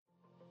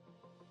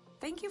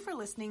Thank you for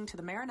listening to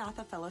the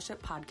Maranatha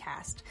Fellowship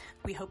podcast.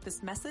 We hope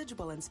this message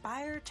will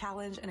inspire,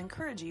 challenge, and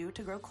encourage you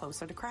to grow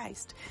closer to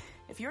Christ.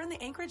 If you're in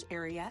the Anchorage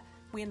area,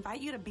 we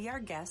invite you to be our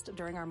guest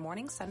during our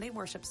morning Sunday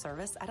worship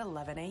service at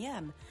 11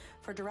 a.m.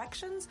 For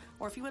directions,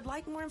 or if you would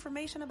like more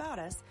information about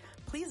us,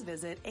 please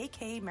visit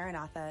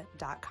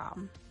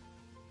akmaranatha.com.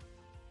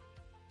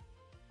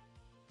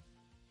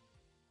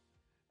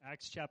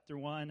 Acts chapter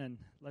 1, and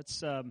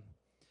let's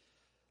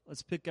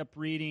pick up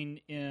reading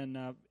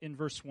in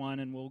verse 1,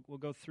 and we'll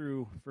go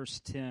through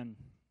verse 10.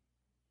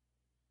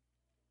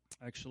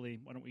 Actually,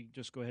 why don't we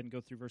just go ahead and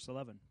go through verse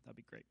 11? That'd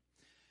be great.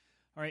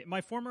 All right, in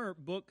my former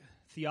book,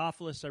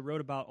 Theophilus, I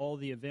wrote about all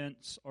the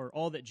events, or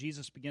all that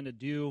Jesus began to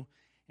do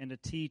and to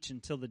teach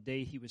until the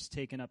day he was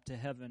taken up to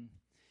heaven.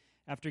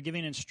 After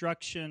giving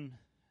instruction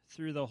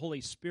through the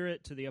Holy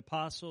Spirit to the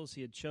apostles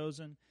he had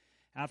chosen,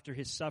 after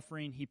his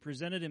suffering, he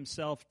presented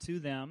himself to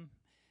them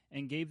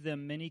and gave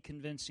them many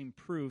convincing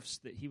proofs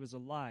that he was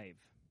alive.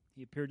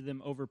 He appeared to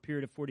them over a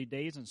period of 40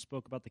 days and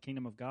spoke about the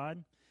kingdom of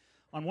God.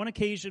 On one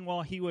occasion,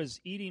 while he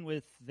was eating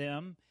with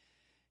them,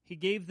 he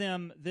gave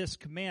them this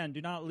command: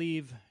 do not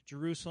leave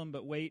Jerusalem,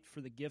 but wait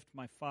for the gift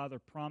my Father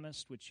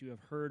promised, which you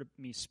have heard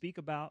me speak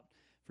about.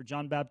 For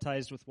John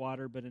baptized with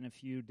water, but in a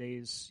few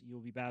days you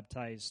will be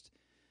baptized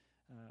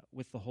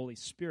with the Holy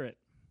Spirit.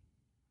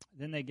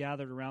 Then they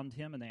gathered around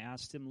him and they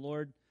asked him,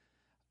 Lord,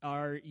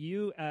 are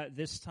you at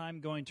this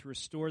time going to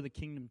restore the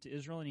kingdom to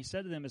Israel? And he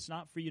said to them, it's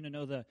not for you to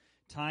know the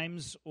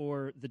times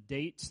or the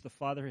dates the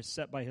Father has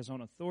set by his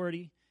own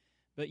authority,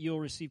 but you'll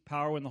receive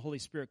power when the Holy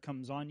Spirit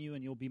comes on you,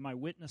 and you'll be my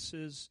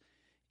witnesses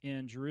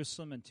in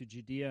Jerusalem and to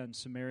Judea and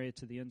Samaria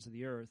to the ends of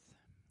the earth.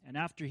 And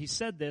after he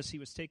said this, he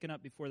was taken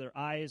up before their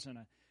eyes, and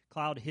a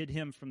cloud hid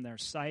him from their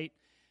sight.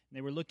 And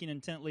they were looking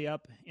intently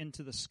up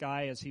into the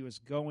sky as he was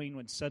going,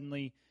 when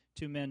suddenly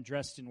 2 men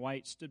dressed in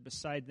white stood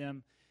beside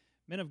them.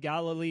 Men of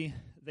Galilee,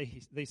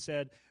 they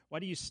said, why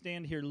do you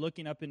stand here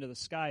looking up into the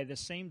sky? The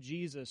same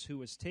Jesus who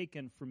was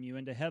taken from you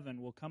into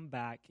heaven will come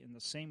back in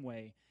the same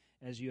way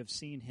as you have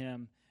seen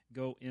him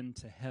go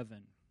into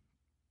heaven.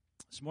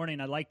 This morning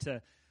I'd like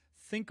to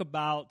think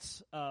about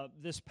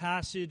this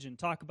passage and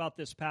talk about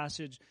this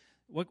passage.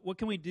 What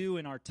can we do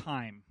in our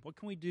time? What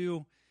can we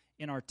do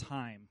in our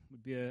time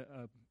would be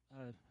an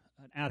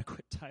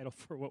adequate title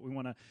for what we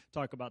want to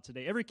talk about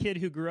today. Every kid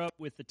who grew up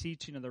with the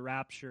teaching of the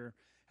rapture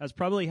has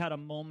probably had a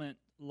moment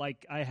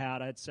like I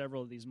had. I had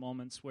several of these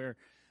moments where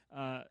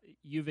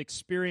you've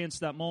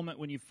experienced that moment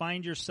when you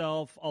find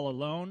yourself all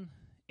alone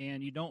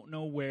and you don't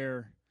know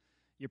where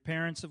your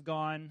parents have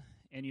gone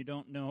and you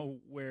don't know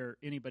where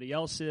anybody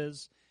else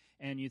is,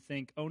 and you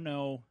think, oh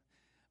no,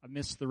 I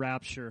missed the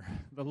rapture.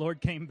 The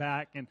Lord came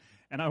back and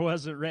I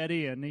wasn't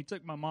ready, and he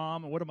took my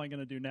mom, and what am I going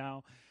to do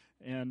now?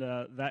 And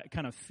that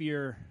kind of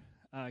fear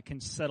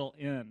can settle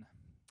in.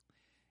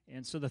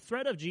 And so the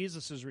threat of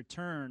Jesus'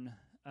 return,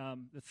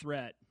 the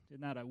threat,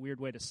 isn't that a weird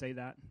way to say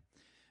that?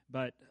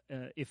 But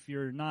if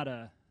you're not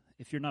a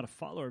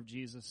follower of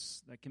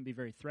Jesus, that can be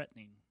very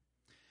threatening.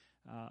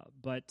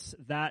 But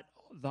the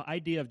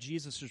idea of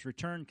Jesus'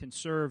 return can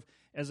serve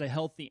as a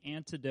healthy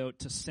antidote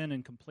to sin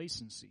and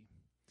complacency.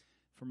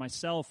 For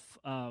myself,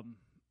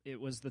 it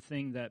was the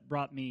thing that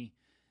brought me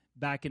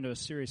back into a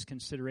serious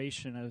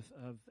consideration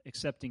of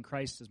accepting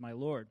Christ as my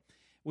Lord.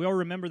 We all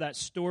remember that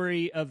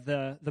story of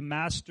the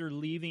master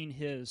leaving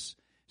his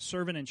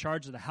servant in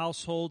charge of the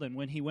household, and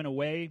when he went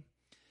away,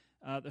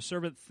 the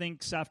servant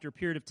thinks after a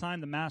period of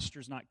time the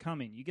master's not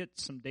coming. You get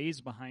some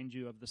days behind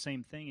you of the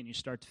same thing, and you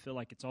start to feel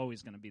like it's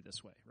always going to be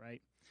this way,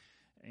 right?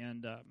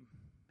 And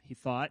he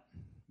thought,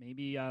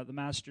 maybe the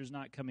master's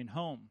not coming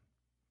home.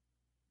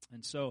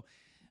 And so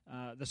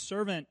the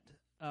servant,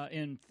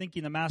 in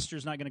thinking the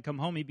master's not going to come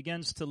home, he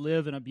begins to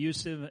live an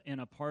abusive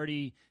and a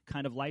party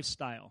kind of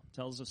lifestyle.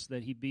 Tells us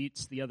that he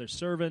beats the other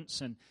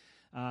servants, and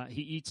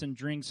he eats and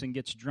drinks and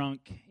gets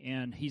drunk,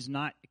 and he's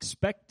not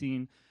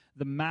expecting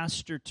the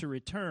master to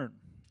return.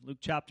 Luke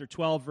chapter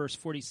 12, verse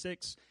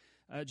 46,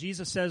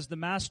 Jesus says the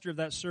master of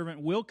that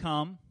servant will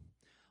come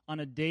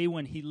on a day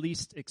when he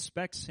least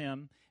expects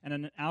him, and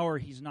in an hour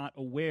he's not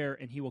aware,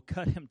 and he will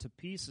cut him to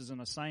pieces and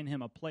assign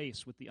him a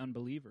place with the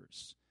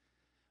unbelievers.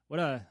 What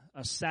a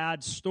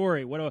sad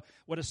story. What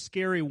a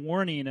scary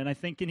warning. And I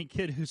think any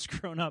kid who's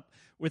grown up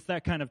with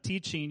that kind of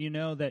teaching, you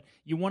know that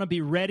you want to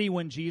be ready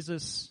when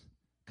Jesus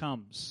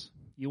comes.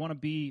 You want to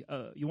be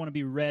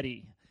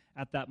ready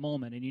at that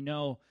moment, and you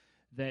know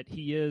that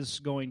he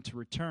is going to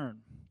return.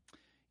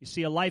 You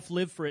see, a life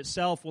lived for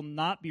itself will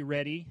not be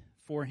ready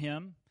for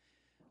him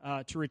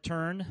to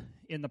return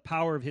in the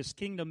power of his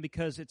kingdom,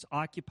 because it's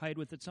occupied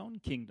with its own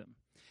kingdom.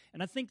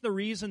 And I think the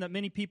reason that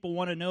many people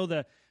want to know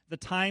the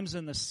times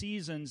and the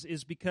seasons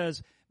is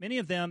because many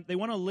of them, they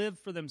want to live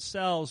for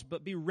themselves,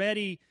 but be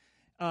ready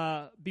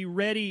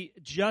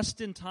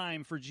just in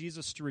time for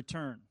Jesus to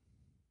return.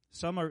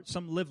 Some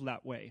live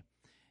that way.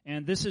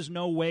 And this is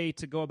no way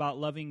to go about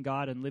loving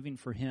God and living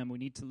for him. We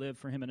need to live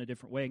for him in a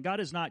different way. And God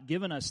has not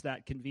given us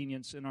that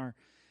convenience in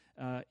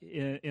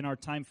our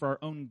time for our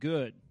own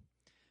good.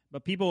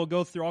 But people will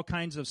go through all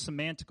kinds of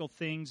semantical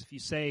things. If you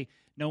say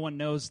no one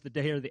knows the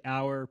day or the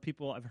hour,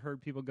 I've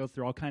heard people go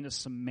through all kinds of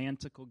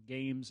semantical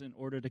games in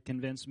order to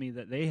convince me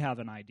that they have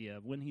an idea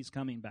of when he's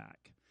coming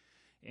back.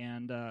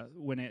 And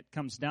when it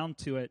comes down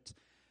to it,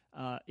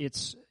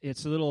 it's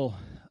little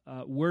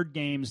word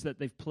games that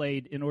they've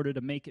played in order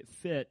to make it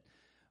fit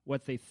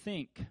what they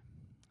think.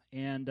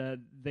 And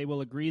they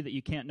will agree that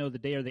you can't know the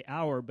day or the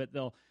hour, but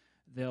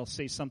they'll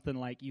say something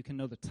like, you can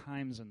know the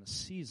times and the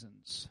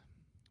seasons.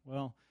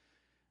 Well,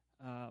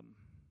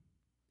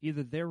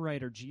 either they're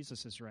right or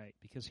Jesus is right,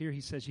 because here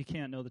he says you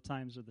can't know the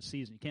times or the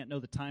season. You can't know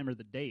the time or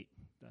the date,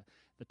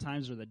 the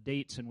times or the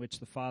dates in which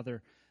the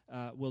Father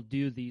will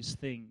do these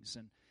things.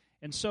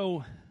 And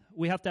so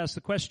we have to ask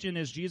the question,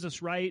 is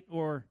Jesus right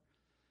or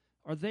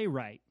are they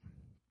right?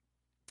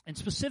 And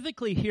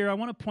specifically here, I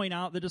want to point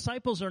out the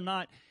disciples are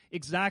not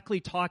exactly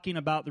talking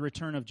about the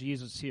return of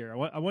Jesus here.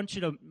 I want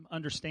you to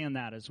understand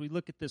that as we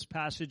look at this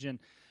passage in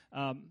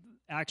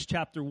Acts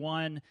chapter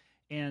 1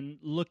 and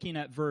looking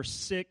at verse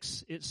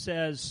 6, it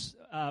says,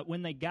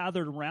 when they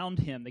gathered around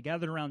him, they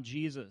gathered around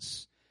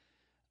Jesus,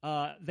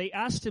 they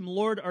asked him,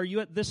 Lord, are you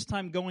at this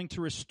time going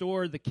to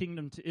restore the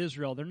kingdom to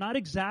Israel? They're not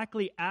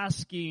exactly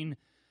asking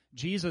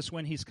Jesus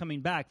when he's coming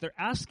back. They're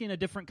asking a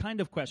different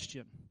kind of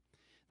question.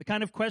 The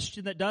kind of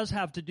question that does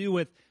have to do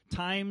with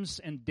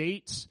times and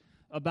dates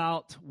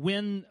about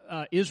when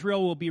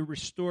Israel will be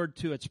restored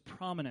to its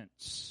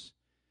prominence.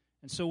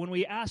 And so when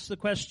we ask the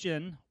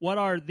question, what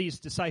are these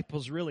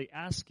disciples really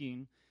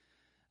asking?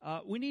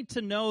 We need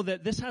to know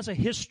that this has a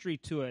history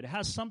to it. It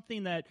has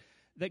something that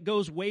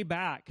goes way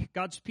back.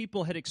 God's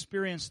people had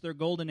experienced their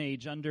golden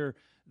age under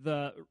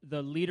the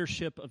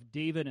leadership of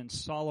David and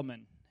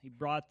Solomon. He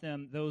brought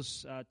them,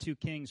 those two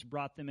kings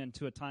brought them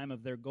into a time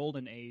of their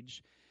golden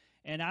age.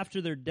 And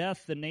after their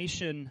death, the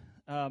nation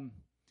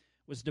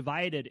was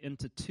divided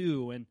into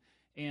two,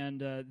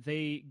 and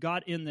they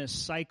got in this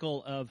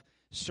cycle of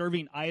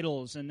serving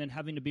idols and then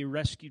having to be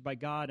rescued by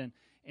God,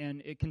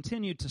 and it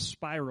continued to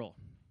spiral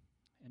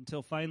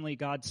until finally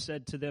God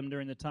said to them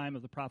during the time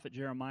of the prophet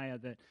Jeremiah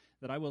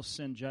that I will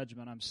send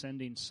judgment. I'm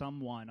sending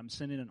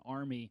an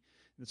army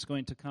that's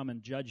going to come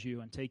and judge you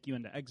and take you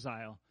into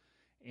exile.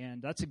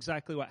 And that's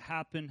exactly what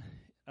happened.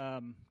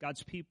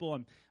 God's people,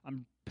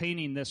 I'm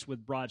painting this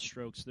with broad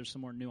strokes. There's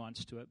some more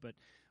nuance to it, but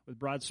with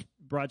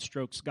broad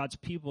strokes, God's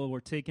people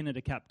were taken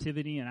into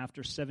captivity, and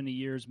after 70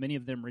 years, many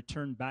of them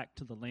returned back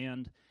to the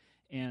land,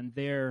 and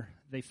there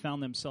they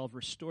found themselves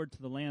restored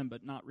to the land,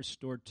 but not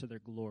restored to their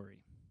glory.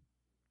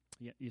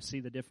 You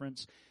see the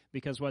difference?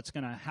 Because what's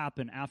going to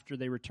happen after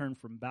they return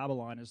from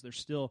Babylon is they're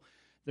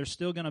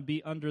still going to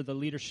be under the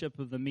leadership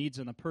of the Medes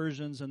and the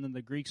Persians, and then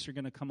the Greeks are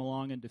going to come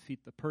along and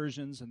defeat the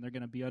Persians, and they're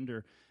going to be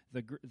under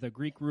the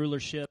Greek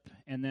rulership,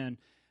 and then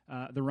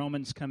the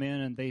Romans come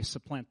in and they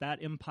supplant that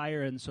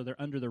empire, and so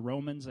they're under the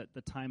Romans at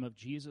the time of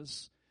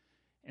Jesus.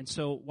 And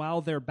so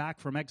while they're back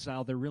from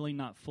exile, they're really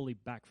not fully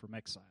back from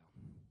exile.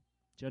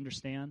 Do you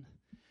understand?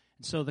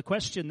 And so the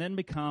question then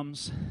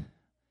becomes,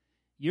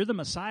 you're the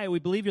Messiah. We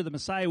believe you're the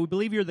Messiah. We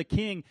believe you're the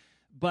King,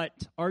 but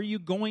are you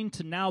going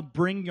to now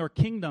bring your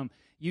kingdom?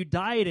 You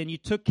died and you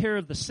took care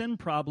of the sin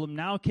problem.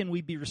 Now can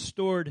we be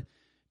restored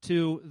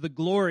to the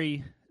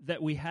glory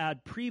that we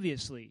had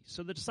previously?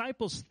 So the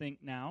disciples think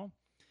now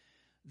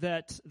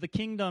that the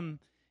kingdom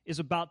is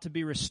about to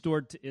be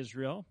restored to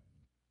Israel.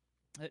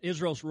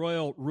 Israel's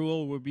royal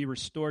rule will be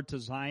restored to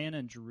Zion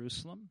and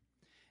Jerusalem.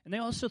 And they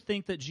also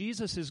think that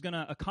Jesus is going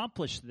to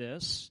accomplish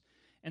this.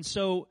 And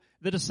so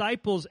the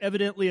disciples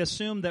evidently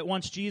assumed that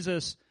once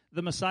Jesus,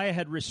 the Messiah,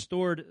 had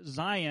restored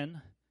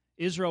Zion,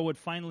 Israel would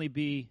finally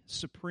be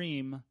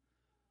supreme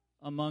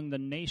among the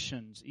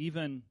nations,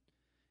 even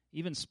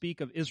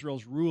speak of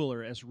Israel's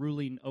ruler as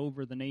ruling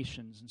over the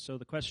nations. And so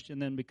the question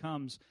then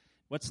becomes,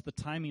 what's the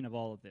timing of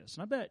all of this?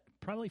 And I bet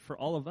probably for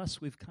all of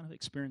us, we've kind of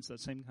experienced that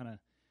same kind of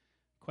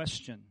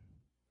question.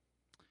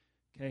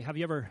 Okay, have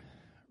you ever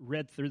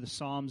read through the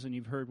Psalms and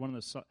you've heard one of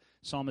the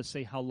psalmists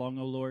say, "How long,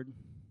 O Lord?"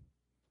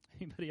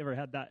 Anybody ever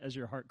had that as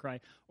your heart cry?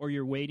 Or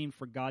you're waiting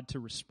for God to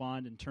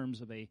respond in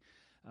terms of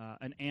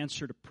an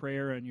answer to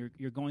prayer, and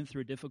you're going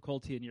through a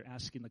difficulty and you're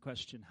asking the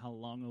question, "How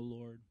long, O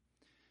Lord?"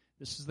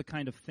 This is the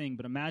kind of thing.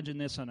 But imagine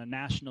this on a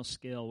national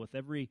scale with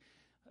every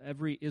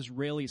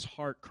Israeli's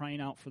heart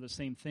crying out for the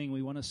same thing.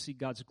 We want to see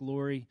God's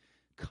glory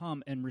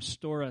come and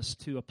restore us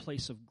to a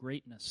place of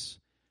greatness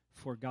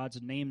for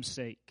God's name's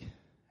sake.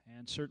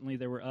 And certainly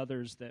there were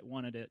others that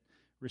wanted it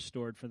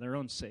restored for their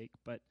own sake.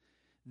 But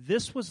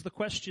this was the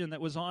question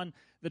that was on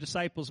the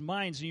disciples'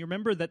 minds. And you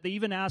remember that they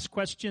even asked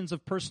questions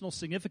of personal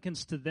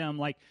significance to them,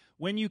 like,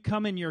 when you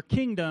come in your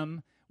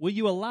kingdom, will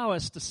you allow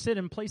us to sit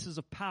in places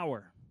of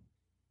power?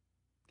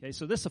 Okay,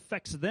 so this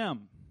affects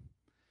them.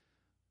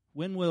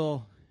 When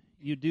will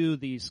you do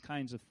these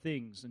kinds of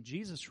things? And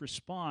Jesus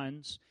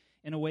responds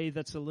in a way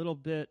that's a little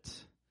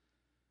bit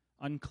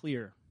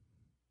unclear.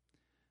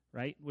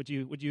 Right? Would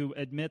you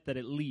admit that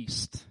at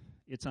least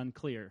it's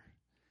unclear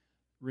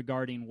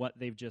regarding what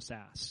they've just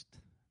asked?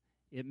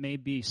 It may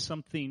be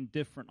something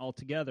different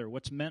altogether.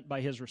 What's meant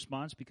by his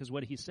response, because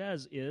what he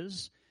says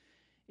is,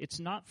 it's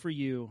not for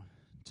you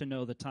to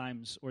know the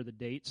times or the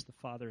dates the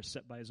Father has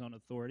set by his own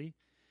authority,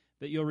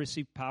 but you'll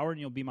receive power and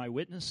you'll be my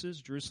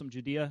witnesses, Jerusalem,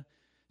 Judea,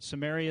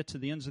 Samaria, to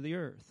the ends of the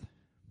earth.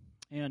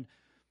 And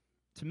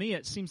to me,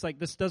 it seems like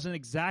this doesn't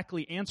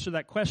exactly answer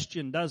that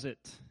question, does it?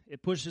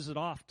 It pushes it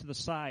off to the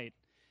side.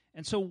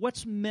 And so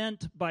what's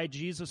meant by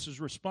Jesus'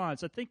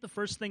 response? I think the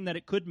first thing that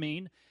it could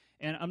mean,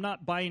 and I'm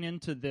not buying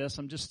into this,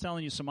 I'm just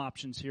telling you some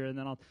options here, and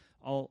then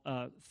I'll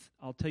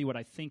tell you what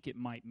I think it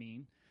might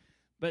mean.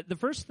 But the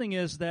first thing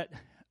is that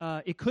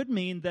it could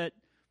mean that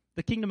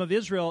the kingdom of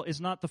Israel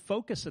is not the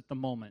focus at the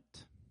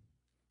moment.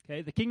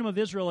 Okay, the kingdom of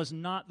Israel is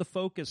not the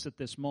focus at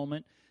this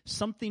moment.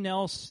 Something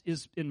else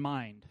is in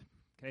mind.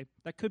 Okay,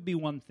 that could be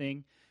one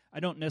thing. I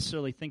don't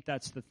necessarily think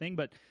that's the thing.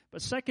 But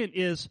second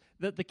is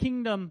that the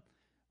kingdom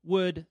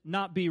would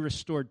not be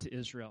restored to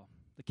Israel.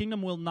 The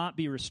kingdom will not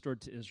be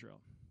restored to Israel.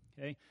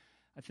 Okay,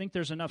 I think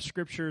there's enough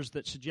scriptures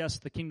that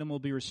suggest the kingdom will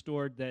be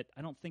restored that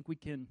I don't think we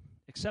can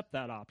accept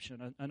that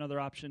option. Another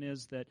option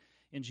is that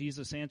in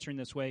Jesus answering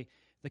this way,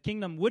 the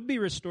kingdom would be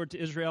restored to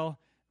Israel,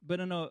 but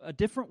in a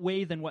different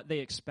way than what they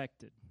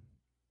expected.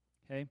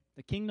 Okay?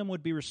 The kingdom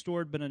would be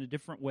restored, but in a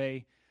different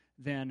way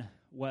than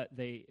what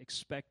they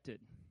expected.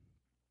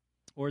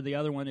 Or the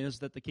other one is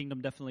that the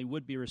kingdom definitely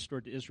would be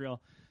restored to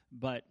Israel,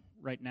 but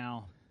right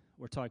now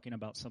we're talking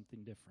about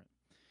something different.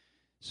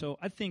 So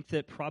I think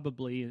that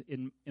probably,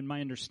 in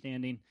my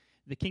understanding,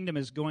 the kingdom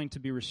is going to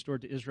be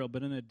restored to Israel,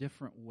 but in a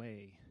different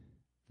way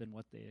than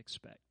what they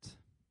expect.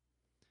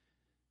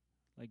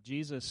 Like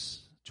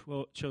Jesus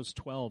chose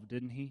 12,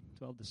 didn't he?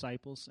 12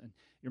 disciples. And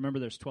you remember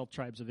there's 12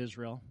 tribes of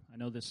Israel. I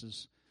know this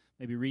is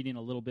maybe reading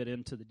a little bit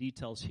into the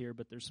details here,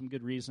 but there's some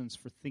good reasons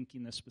for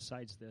thinking this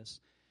besides this.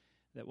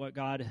 That what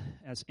God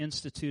has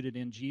instituted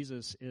in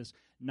Jesus is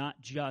not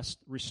just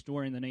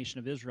restoring the nation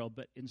of Israel,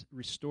 but in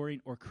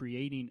restoring or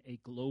creating a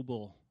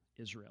global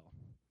Israel,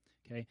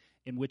 okay,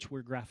 in which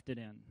we're grafted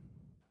in,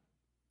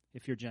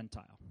 if you're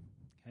Gentile.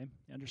 Okay,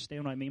 you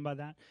understand what I mean by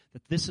that?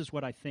 That this is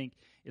what I think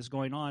is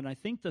going on. I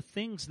think the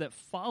things that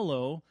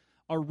follow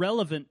are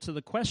relevant to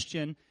the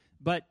question,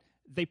 but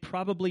they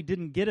probably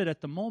didn't get it at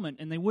the moment,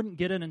 and they wouldn't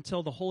get it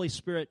until the Holy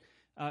Spirit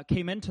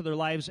came into their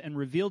lives and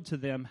revealed to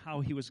them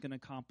how he was going to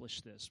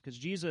accomplish this. Because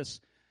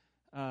Jesus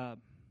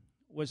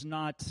was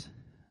not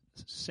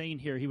saying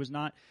here, he was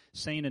not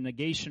saying a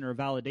negation or a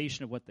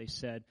validation of what they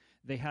said.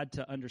 They had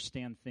to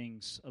understand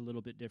things a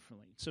little bit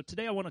differently. So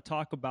today I want to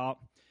talk about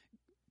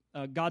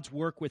God's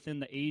work within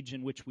the age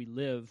in which we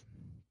live.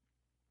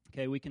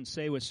 Okay, we can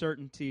say with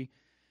certainty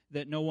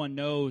that no one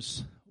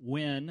knows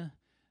when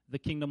the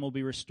kingdom will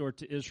be restored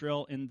to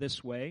Israel in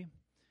this way.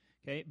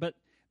 Okay, but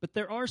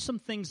there are some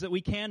things that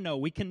we can know.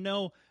 We can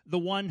know the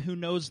one who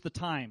knows the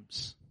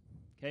times.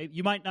 Okay,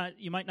 you might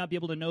not be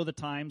able to know the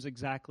times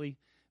exactly.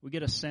 We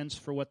get a sense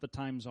for what the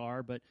times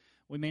are, but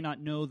we may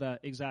not know the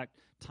exact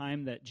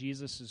time that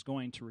Jesus is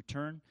going to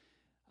return.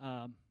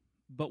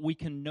 But we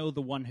can know the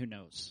one who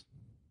knows.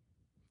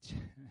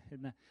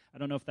 I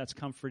don't know if that's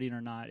comforting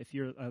or not. If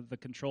you're the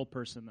control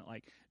person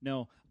that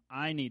no,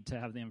 I need to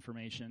have the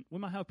information, we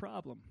might have a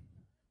problem.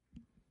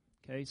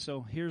 Okay,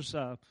 so here's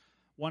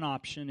one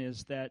option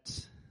is that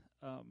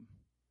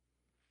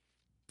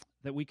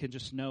we can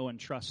just know and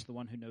trust the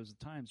one who knows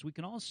the times. We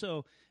can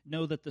also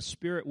know that the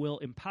Spirit will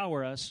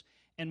empower us,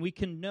 and we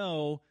can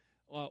know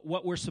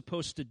what we're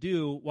supposed to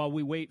do while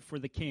we wait for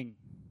the King.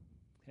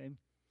 Okay,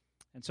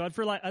 and so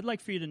I'd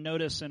like for you to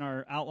notice in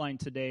our outline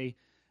today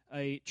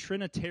a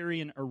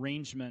Trinitarian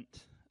arrangement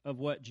of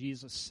what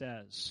Jesus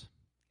says.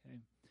 Okay,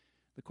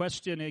 the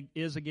question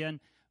is again,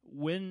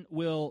 when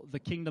will the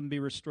kingdom be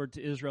restored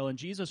to Israel? And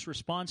Jesus'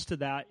 response to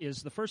that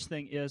is, the first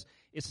thing is,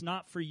 it's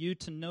not for you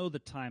to know the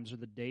times or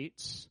the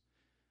dates,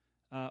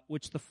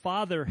 which the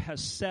Father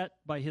has set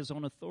by his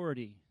own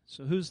authority.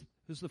 So who's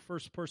the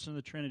first person of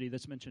the Trinity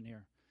that's mentioned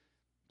here?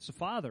 It's the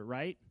Father,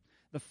 right?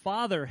 The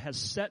Father has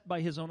set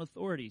by his own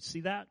authority.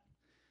 See that?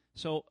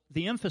 So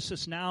the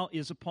emphasis now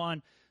is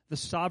upon the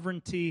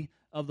sovereignty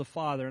of the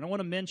Father. And I want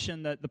to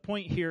mention that the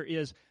point here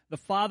is the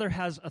Father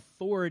has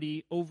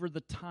authority over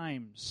the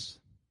times.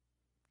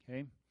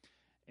 Okay?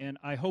 And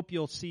I hope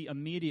you'll see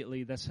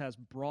immediately this has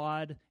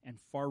broad and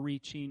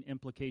far-reaching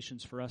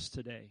implications for us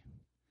today.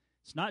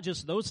 It's not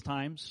just those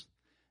times.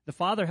 The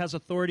Father has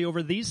authority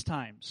over these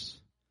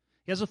times.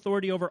 He has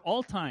authority over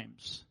all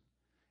times.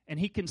 And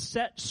he can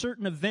set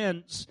certain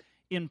events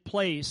in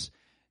place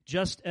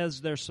just as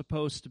they're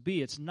supposed to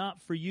be. It's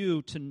not for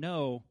you to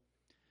know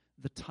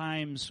the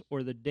times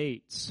or the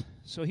dates.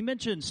 So he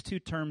mentions two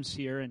terms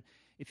here, and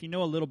if you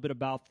know a little bit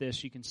about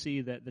this, you can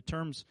see that the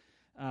terms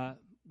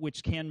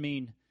which can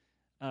mean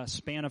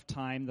span of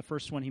time. The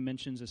first one he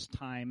mentions is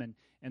time,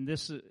 and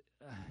this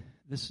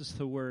is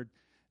the word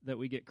that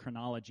we get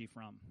chronology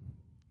from.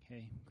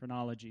 Okay,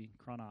 chronology,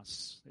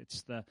 chronos.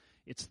 It's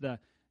the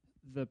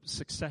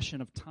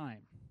succession of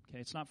time. Okay,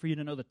 it's not for you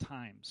to know the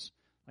times,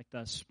 like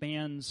the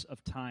spans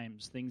of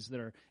times, things that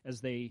are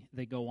as they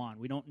go on.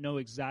 We don't know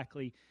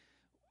exactly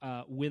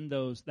when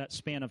that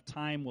span of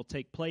time will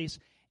take place,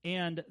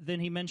 And then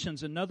he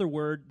mentions another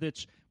word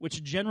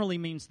which generally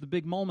means the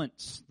big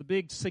moments, the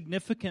big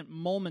significant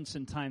moments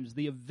in times,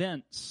 the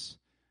events.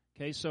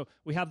 Okay, so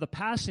we have the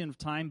passing of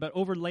time, but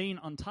overlaying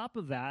on top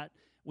of that,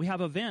 we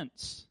have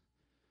events.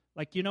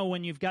 Like,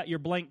 when you've got your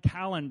blank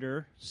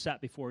calendar set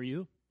before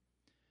you,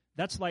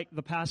 that's like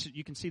the passage.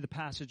 You can see the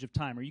passage of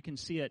time, or you can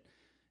see it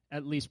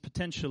at least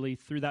potentially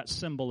through that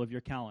symbol of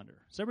your calendar.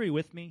 Is everybody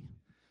with me?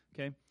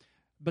 Okay.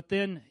 But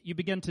then you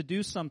begin to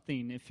do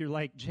something. If you're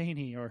like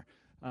Janie or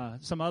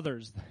some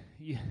others,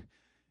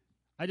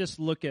 I just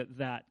look at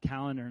that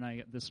calendar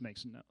and this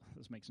makes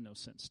no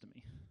sense to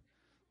me.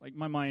 Like,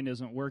 my mind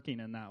isn't working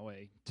in that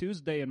way.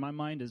 Tuesday in my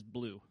mind is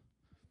blue.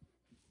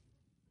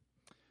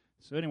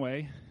 So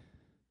anyway,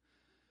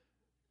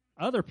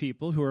 other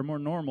people who are more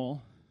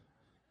normal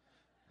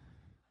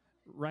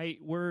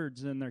write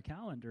words in their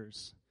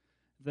calendars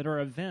that are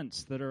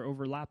events that are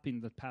overlapping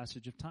the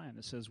passage of time.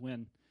 It says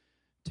when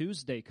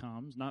Tuesday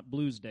comes, not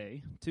Blues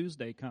Day,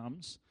 Tuesday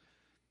comes,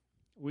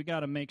 we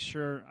got to make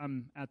sure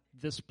I'm at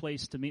this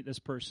place to meet this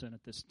person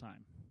at this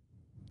time.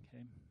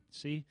 Okay,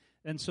 see?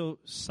 And so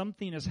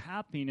something is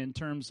happening in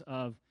terms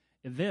of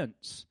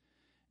events.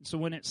 So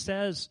when it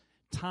says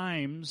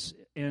times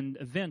and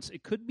events,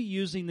 it could be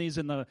using these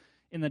in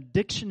the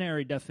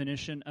dictionary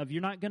definition of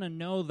you're not going to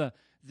know the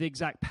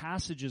exact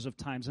passages of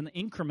times and the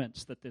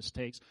increments that this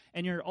takes,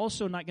 and you're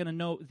also not going to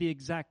know the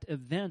exact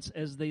events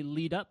as they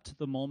lead up to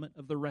the moment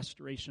of the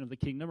restoration of the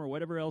kingdom or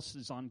whatever else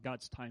is on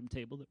God's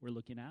timetable that we're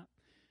looking at.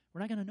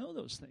 We're not going to know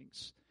those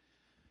things.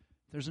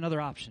 There's another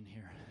option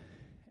here,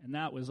 and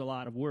that was a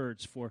lot of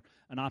words for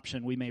an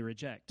option we may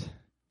reject.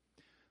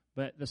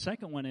 But the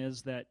second one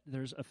is that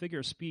there's a figure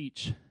of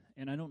speech,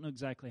 and I don't know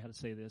exactly how to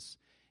say this,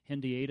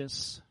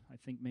 hendiatus, I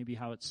think maybe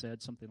how it's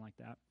said, something like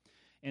that.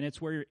 And it's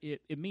where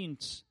it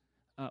means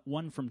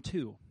one from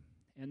two.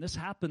 And this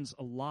happens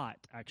a lot,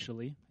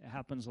 actually. It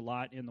happens a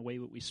lot in the way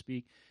that we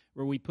speak,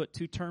 where we put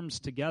two terms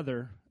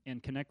together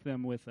and connect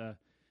them with a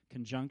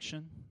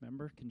conjunction.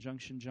 Remember?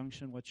 Conjunction,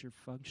 junction, what's your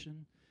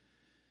function?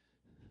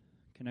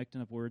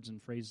 Connecting up words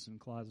and phrases and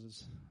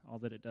clauses, all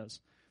that it does.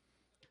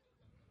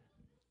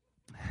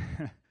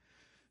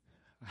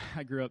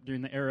 I grew up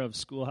during the era of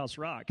Schoolhouse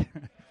Rock.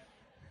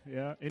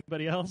 Yeah,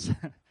 anybody else?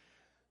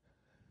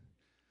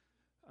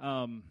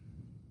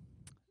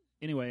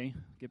 Anyway,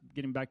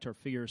 getting back to our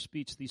figure of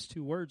speech, these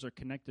two words are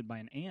connected by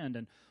an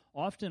and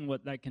often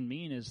what that can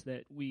mean is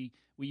that we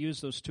use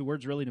those two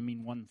words really to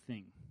mean one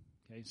thing.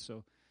 Okay,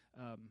 so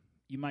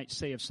you might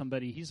say of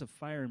somebody, he's a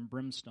fire and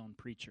brimstone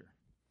preacher.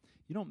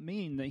 You don't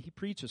mean that he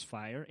preaches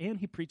fire and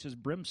he preaches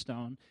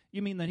brimstone.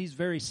 You mean that he's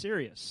very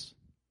serious.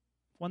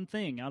 One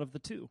thing out of the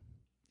two.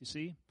 You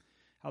see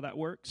how that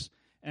works?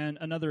 And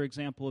another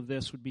example of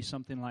this would be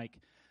something like,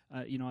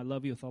 I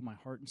love you with all my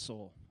heart and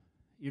soul.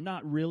 You're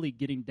not really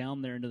getting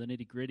down there into the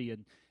nitty-gritty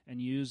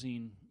and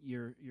using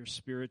your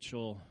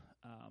spiritual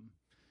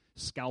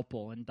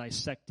scalpel and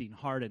dissecting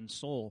heart and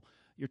soul.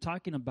 You're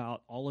talking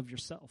about all of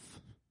yourself.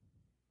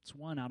 It's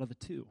one out of the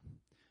two.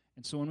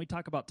 And so when we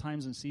talk about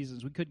times and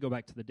seasons, we could go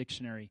back to the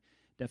dictionary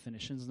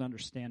definitions and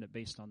understand it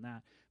based on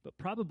that. But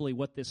probably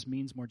what this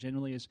means more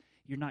generally is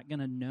you're not going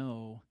to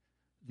know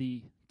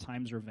the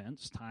times or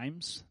events,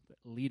 times that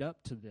lead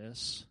up to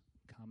this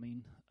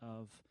coming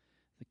of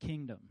the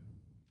kingdom.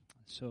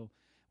 So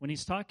when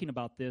he's talking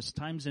about this,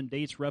 times and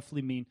dates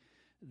roughly mean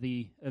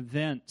the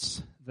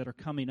events that are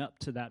coming up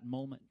to that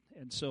moment.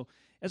 And so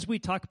as we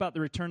talk about the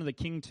return of the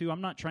king too,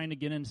 I'm not trying to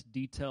get into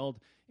detailed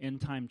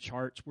end-time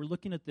charts. We're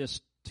looking at this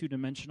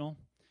two-dimensional.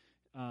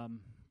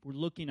 We're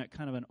looking at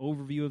kind of an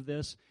overview of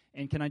this.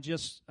 And can I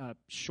just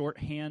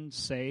shorthand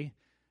say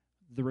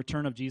the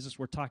return of Jesus?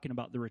 We're talking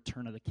about the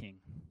return of the king.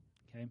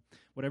 Okay,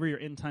 whatever your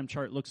end-time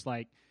chart looks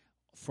like,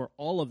 for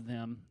all of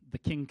them, the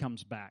king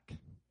comes back.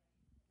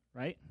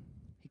 Right?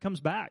 He comes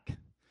back.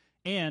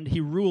 And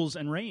he rules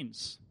and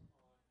reigns.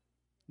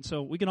 And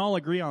so we can all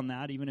agree on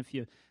that, even if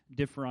you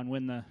differ on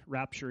when the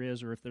rapture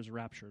is or if there's a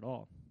rapture at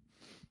all.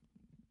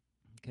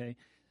 Okay,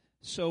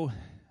 so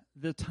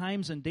the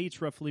times and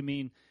dates roughly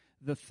mean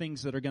the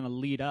things that are going to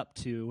lead up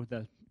to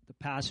the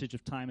passage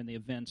of time and the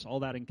events,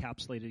 all that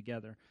encapsulated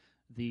together,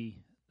 the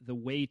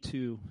way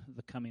to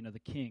the coming of the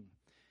king.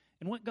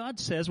 And what God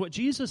says, what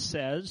Jesus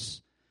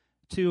says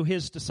to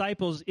his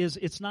disciples is,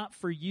 it's not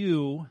for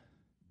you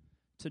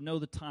to know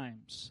the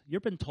times.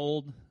 You've been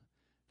told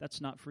that's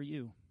not for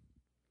you.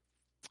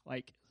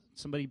 Like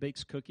somebody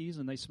bakes cookies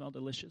and they smell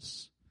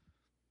delicious,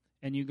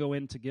 and you go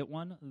in to get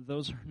one,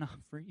 those are not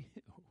for you.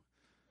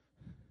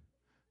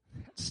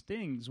 That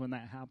stings when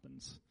that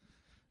happens.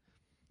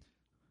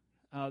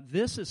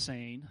 This is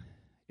saying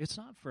it's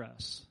not for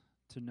us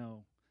to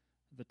know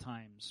the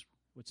times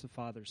which the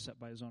Father set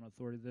by his own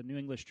authority. The New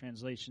English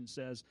translation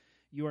says,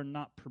 you are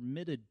not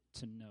permitted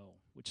to know,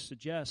 which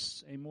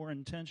suggests a more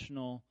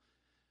intentional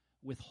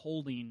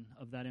withholding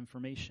of that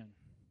information.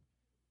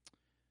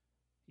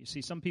 You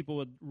see, some people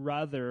would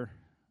rather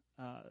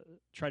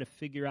try to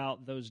figure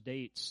out those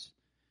dates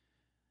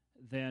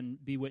than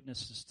be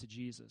witnesses to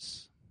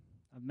Jesus.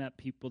 I've met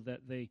people that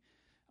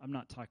I'm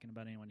not talking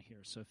about anyone here,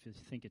 so if you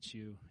think it's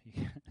you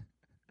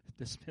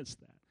dismiss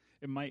that.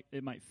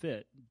 It might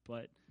fit,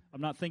 but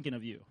I'm not thinking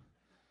of you.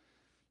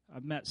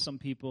 I've met some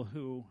people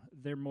who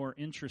they're more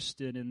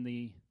interested in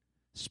the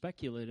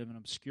speculative and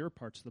obscure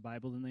parts of the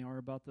Bible than they are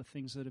about the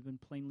things that have been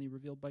plainly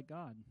revealed by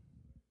God.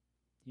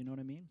 You know what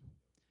I mean?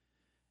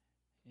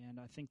 And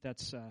I think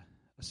that's a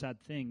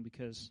sad thing,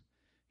 because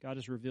God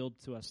has revealed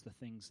to us the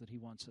things that he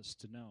wants us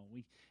to know.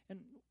 And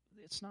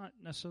it's not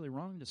necessarily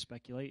wrong to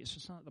speculate. It's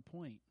just not the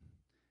point.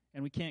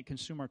 And we can't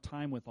consume our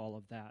time with all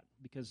of that,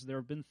 because there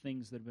have been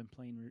things that have been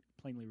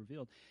plainly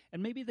revealed.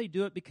 And maybe they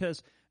do it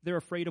because they're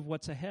afraid of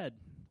what's ahead.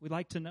 We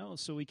like to know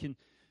so we can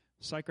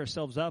psych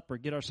ourselves up or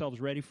get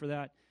ourselves ready for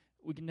that.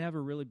 We can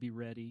never really be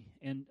ready.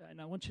 And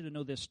I want you to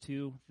know this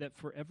too, that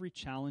for every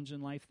challenge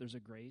in life, there's a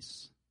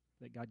grace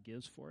that God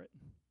gives for it.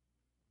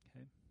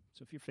 Okay?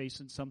 So if you're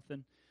facing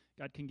something,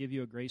 God can give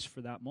you a grace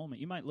for that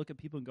moment. You might look at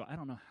people and go, I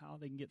don't know how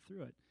they can get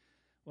through it.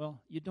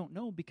 Well, you don't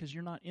know, because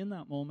you're not in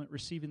that moment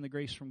receiving the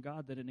grace from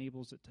God that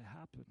enables it to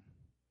happen.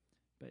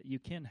 But you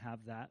can have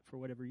that for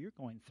whatever you're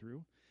going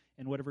through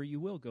and whatever you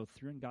will go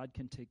through, and God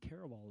can take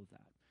care of all of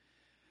that.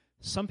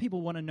 Some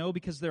people want to know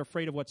because they're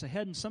afraid of what's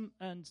ahead,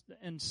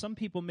 and some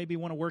people maybe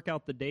want to work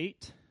out the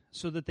date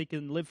so that they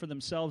can live for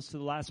themselves to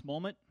the last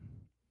moment,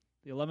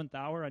 the 11th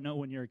hour. I know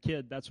when you're a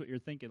kid, that's what you're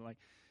thinking, like,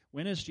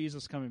 when is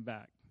Jesus coming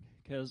back?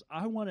 Because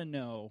I want to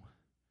know,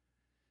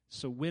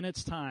 so when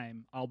it's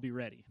time, I'll be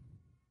ready.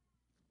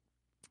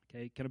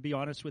 Okay, can I be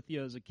honest with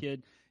you? As a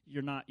kid,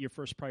 your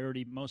first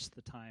priority most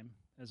of the time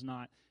is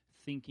not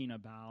thinking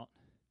about,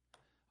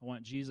 I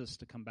want Jesus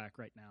to come back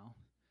right now.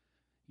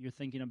 You're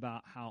thinking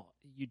about how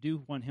you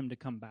do want him to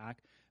come back,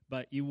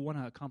 but you want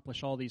to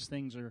accomplish all these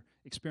things or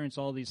experience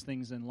all these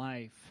things in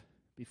life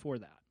before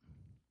that.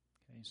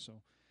 Okay, so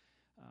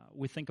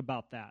we think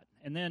about that.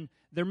 And then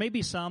there may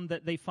be some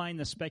that they find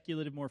the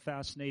speculative more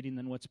fascinating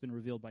than what's been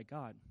revealed by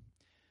God.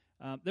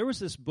 There was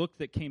this book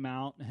that came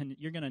out, and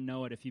you're going to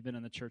know it if you've been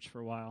in the church for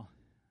a while.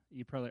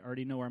 You probably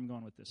already know where I'm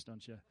going with this,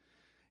 don't you?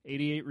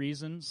 88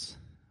 Reasons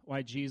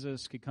Why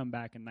Jesus Could Come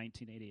Back in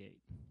 1988.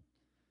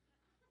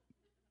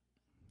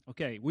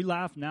 Okay, we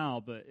laugh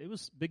now, but it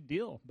was a big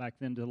deal back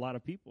then to a lot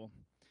of people.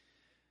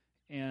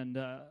 And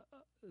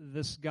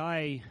this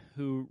guy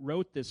who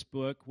wrote this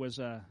book was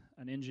an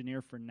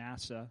engineer for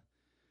NASA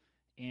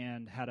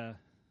and had a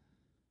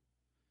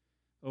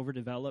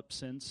overdeveloped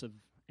sense of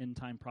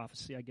end-time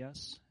prophecy, I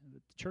guess. The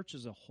church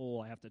as a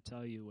whole, I have to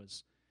tell you,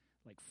 was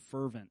like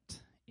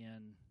fervent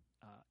in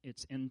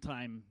its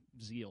end-time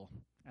zeal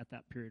at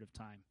that period of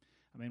time.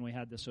 I mean, we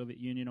had the Soviet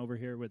Union over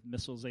here with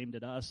missiles aimed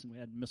at us, and we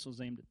had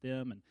missiles aimed at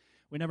them, and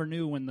we never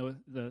knew when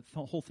the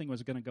whole thing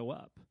was going to go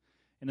up.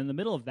 And in the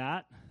middle of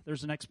that,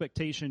 there's an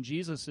expectation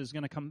Jesus is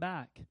going to come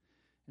back.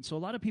 And so a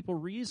lot of people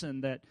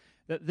reasoned that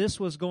this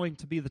was going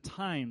to be the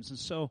times. And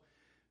so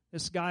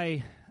this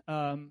guy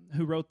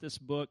who wrote this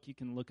book, you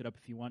can look it up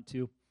if you want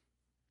to,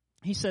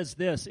 he says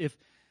this,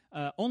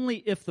 only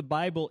if the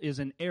Bible is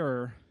in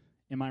error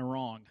am I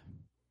wrong.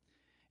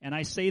 And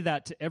I say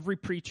that to every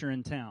preacher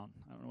in town.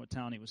 I don't know what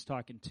town he was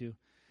talking to,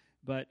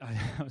 but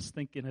I was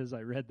thinking as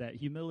I read that,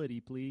 humility,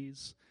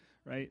 please,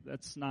 right?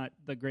 That's not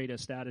the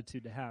greatest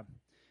attitude to have.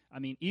 I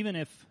mean, even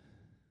if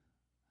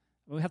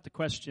we have to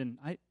question,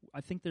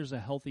 I think there's a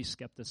healthy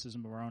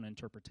skepticism of our own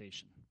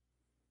interpretation.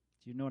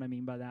 Do you know what I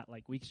mean by that?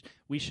 Like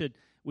we should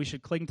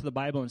cling to the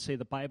Bible and say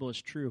the Bible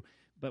is true,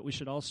 but we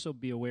should also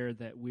be aware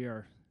that we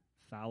are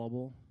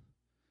fallible,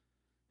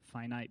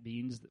 finite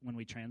beings that when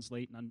we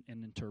translate and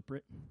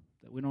interpret,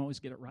 that we don't always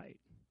get it right.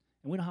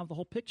 And we don't have the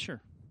whole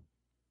picture.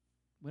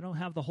 We don't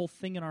have the whole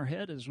thing in our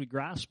head as we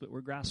grasp it.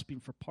 We're grasping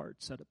for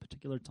parts at a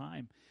particular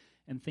time.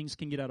 And things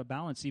can get out of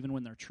balance even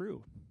when they're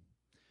true.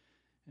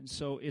 And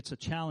so it's a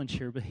challenge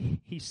here, but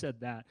he said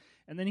that.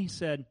 And then he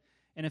said,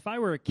 and if I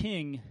were a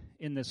king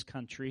in this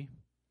country,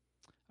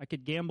 I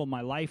could gamble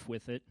my life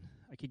with it.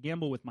 I could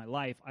gamble with my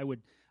life. I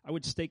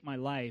would stake my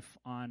life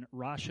on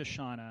Rosh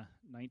Hashanah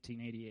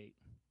 1988.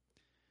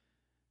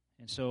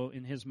 And so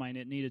in his mind,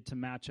 it needed to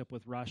match up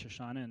with Rosh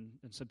Hashanah, and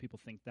some people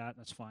think that.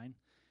 That's fine.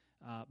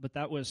 But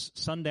that was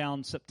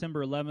sundown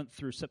September 11th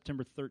through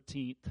September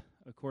 13th,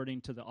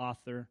 according to the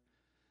author.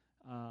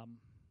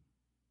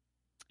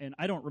 And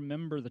I don't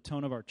remember the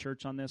tone of our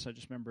church on this. I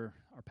just remember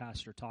our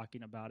pastor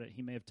talking about it.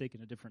 He may have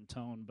taken a different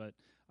tone, but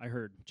I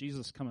heard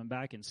Jesus coming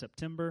back in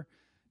September,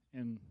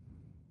 and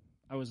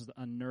I was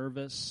a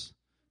nervous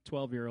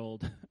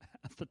 12-year-old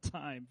at the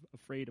time,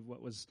 afraid of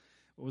what was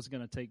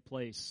going to take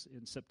place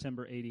in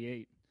September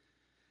 88.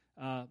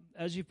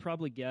 As you've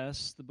probably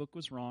guessed, the book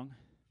was wrong.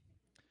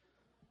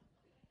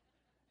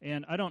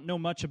 And I don't know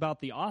much about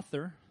the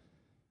author.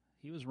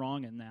 He was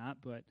wrong in that,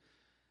 but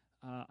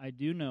I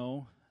do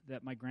know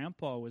that my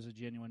grandpa was a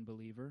genuine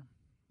believer.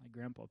 My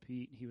grandpa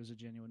Pete, he was a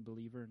genuine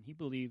believer, and he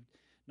believed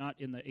not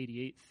in the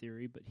 88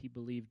 theory, but he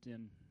believed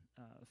in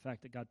the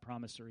fact that God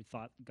promised, or he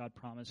thought God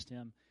promised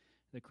him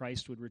that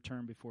Christ would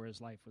return before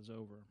his life was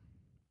over.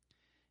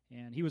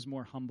 And he was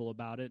more humble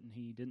about it, and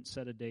he didn't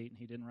set a date, and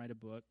he didn't write a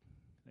book,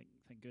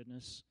 thank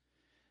goodness.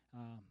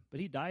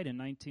 But he died in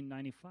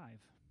 1995,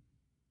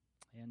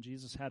 and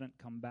Jesus hadn't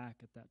come back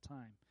at that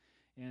time.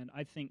 And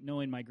I think,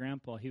 knowing my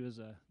grandpa, he was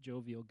a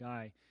jovial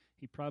guy.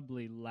 He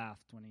probably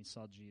laughed when he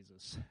saw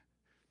Jesus,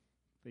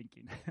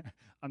 thinking,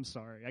 I'm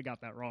sorry, I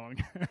got that wrong.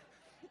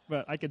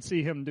 But I could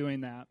see him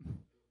doing that.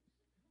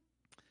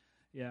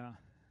 Yeah.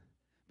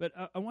 But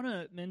I want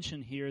to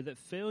mention here that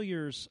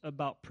failures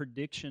about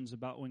predictions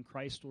about when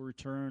Christ will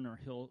return or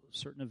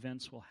certain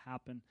events will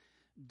happen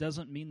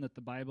doesn't mean that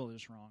the Bible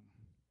is wrong.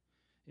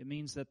 It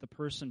means that the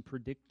person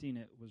predicting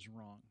it was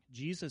wrong.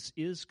 Jesus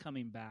is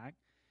coming back,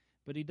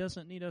 but he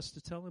doesn't need us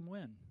to tell him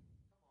when.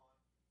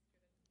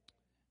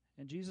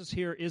 And Jesus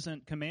here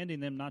isn't commanding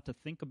them not to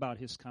think about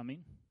his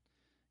coming.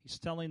 He's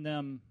telling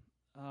them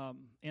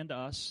and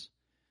us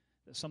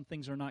that some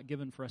things are not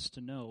given for us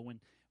to know.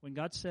 When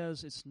God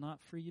says it's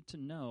not for you to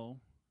know,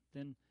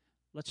 then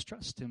let's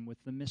trust him with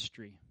the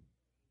mystery.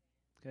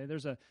 Okay,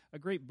 there's a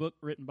great book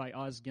written by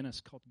Os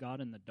Guinness called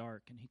God in the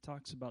Dark, and he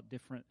talks about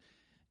different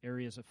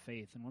areas of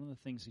faith. And one of the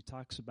things he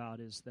talks about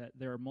is that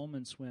there are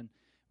moments when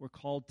we're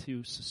called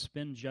to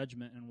suspend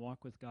judgment and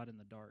walk with God in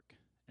the dark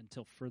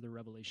until further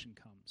revelation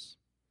comes.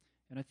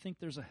 And I think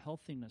there's a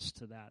healthiness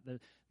to that.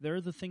 There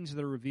are the things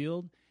that are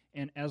revealed,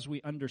 and as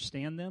we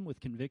understand them with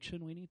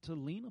conviction, we need to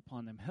lean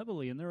upon them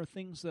heavily. And there are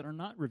things that are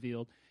not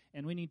revealed,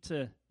 and we need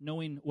to,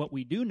 knowing what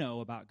we do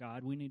know about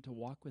God, we need to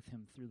walk with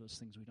him through those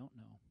things we don't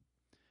know.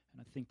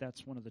 And I think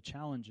that's one of the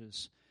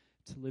challenges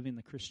to living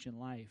the Christian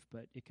life,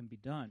 but it can be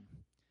done.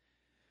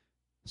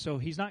 So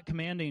he's not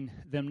commanding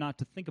them not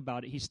to think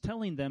about it. He's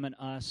telling them and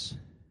us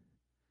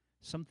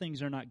some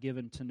things are not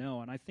given to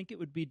know. And I think it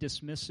would be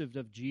dismissive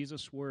of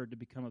Jesus' word to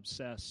become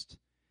obsessed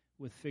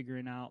with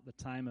figuring out the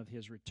time of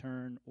his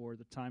return or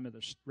the time of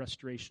the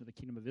restoration of the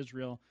kingdom of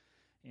Israel.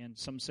 And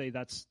some say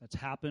that's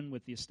happened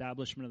with the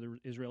establishment of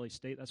the Israeli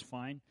state. That's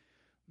fine.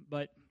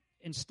 But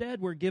instead,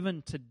 we're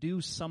given to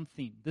do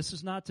something. This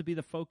is not to be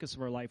the focus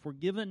of our life. We're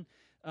given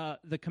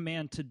the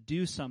command to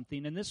do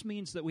something. And this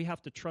means that we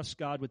have to trust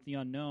God with the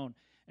unknown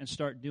and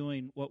start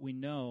doing what we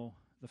know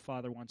the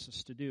Father wants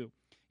us to do.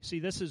 See,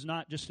 this is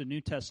not just a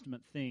New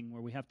Testament thing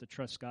where we have to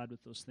trust God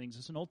with those things.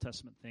 It's an Old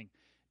Testament thing.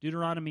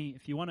 Deuteronomy,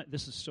 if you want it,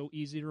 this is so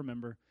easy to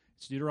remember.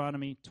 It's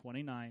Deuteronomy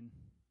 29:29.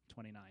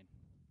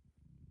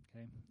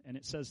 Okay? And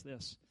it says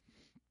this: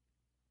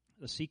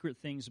 the secret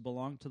things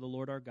belong to the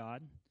Lord our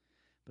God,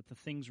 but the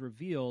things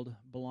revealed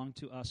belong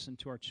to us and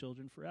to our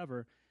children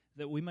forever,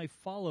 that we may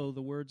follow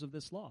the words of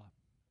this law.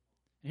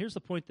 And here's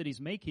the point that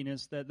he's making,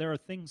 is that there are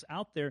things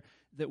out there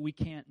that we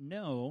can't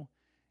know,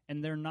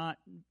 and they're not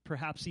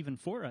perhaps even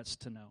for us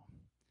to know.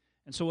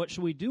 And so what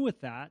should we do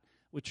with that?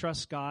 We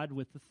trust God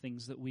with the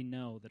things that we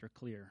know that are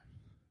clear.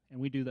 And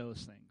we do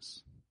those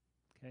things.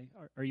 Okay?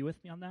 Are you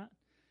with me on that?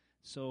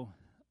 So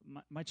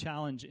my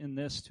challenge in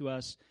this to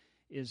us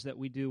is that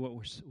we do what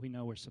we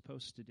know we're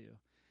supposed to do.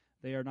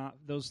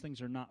 Those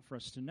things are not for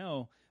us to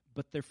know,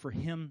 but they're for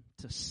him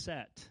to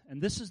set.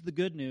 And this is the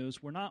good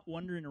news. We're not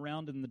wandering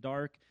around in the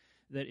dark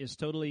that is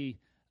totally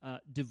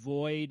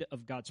devoid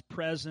of God's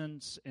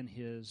presence and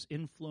his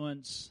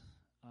influence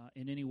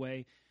in any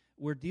way.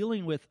 We're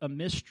dealing with a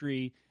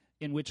mystery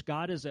in which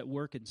God is at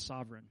work and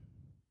sovereign.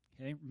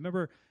 Okay?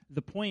 Remember,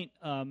 the point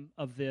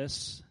of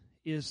this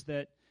is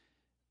that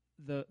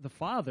the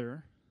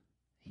Father,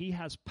 he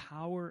has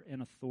power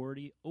and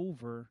authority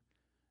over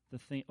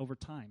over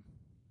time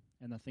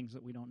and the things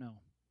that we don't know.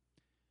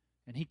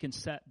 And he can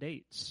set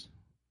dates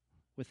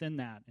within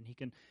that, and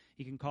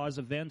he can cause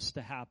events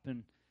to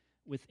happen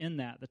within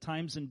that. The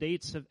times and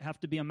dates have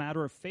to be a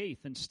matter of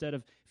faith instead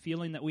of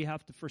feeling that we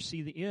have to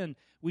foresee the end.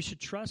 We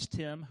should trust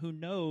him who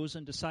knows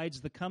and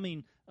decides the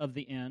coming of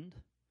the end,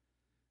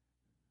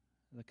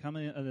 the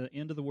coming of the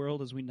end of the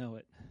world as we know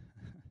it.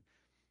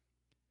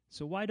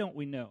 So why don't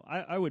we know?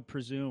 I would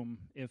presume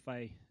if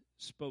I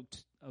spoke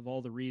of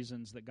all the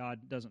reasons that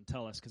God doesn't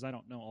tell us, because I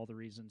don't know all the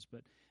reasons,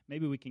 but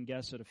maybe we can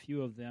guess at a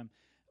few of them.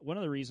 One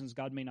of the reasons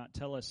God may not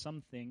tell us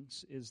some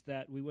things is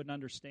that we wouldn't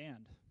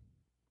understand.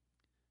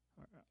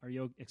 Are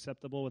you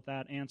acceptable with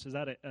that answer? Is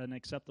that an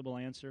acceptable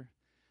answer?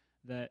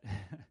 That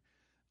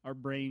our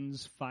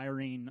brains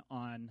firing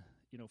on,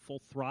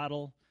 full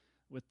throttle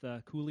with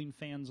the cooling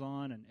fans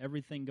on and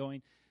everything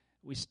going,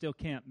 we still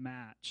can't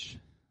match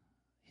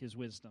his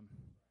wisdom.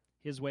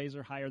 His ways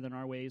are higher than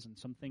our ways, and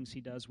some things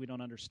he does we don't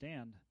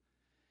understand.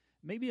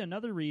 Maybe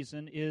another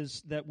reason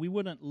is that we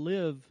wouldn't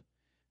live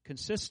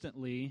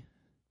consistently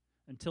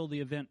until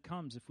the event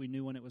comes if we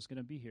knew when it was going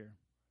to be here.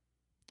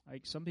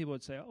 Like some people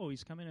would say, oh,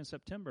 he's coming in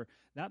September.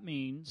 That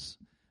means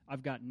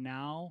I've got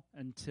now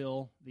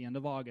until the end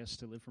of August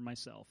to live for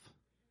myself.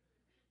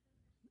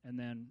 And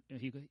then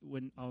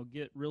when I'll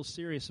get real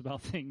serious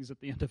about things at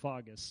the end of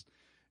August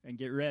and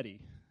get ready.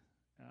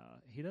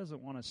 He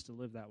doesn't want us to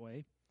live that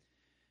way,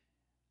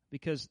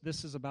 because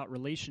this is about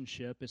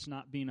relationship. It's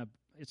not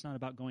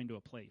about going to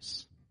a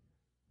place,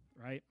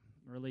 right?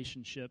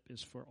 Relationship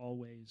is for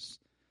always.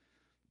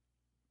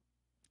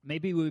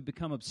 Maybe we would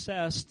become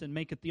obsessed and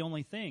make it the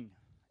only thing.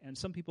 And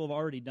some people have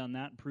already done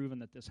that and proven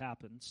that this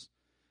happens.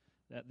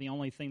 That the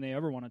only thing they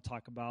ever want to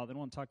talk about, they don't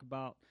want to talk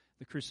about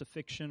the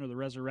crucifixion or the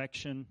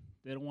resurrection.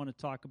 They don't want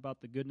to talk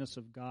about the goodness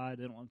of God.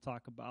 They don't want to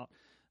talk about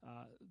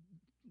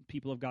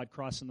people of God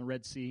crossing the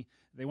Red Sea.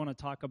 They want to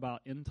talk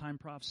about end-time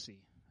prophecy,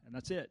 and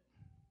that's it.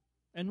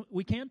 And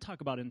we can talk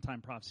about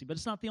end-time prophecy, but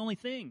it's not the only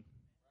thing.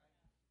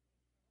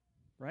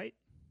 Right?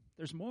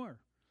 There's more.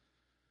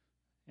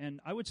 And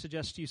I would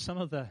suggest to you some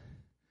of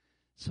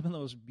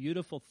those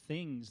beautiful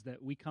things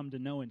that we come to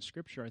know in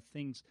Scripture are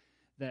things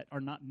that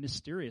are not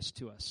mysterious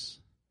to us.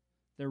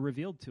 They're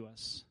revealed to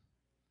us.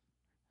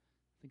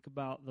 Think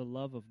about the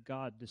love of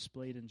God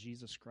displayed in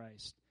Jesus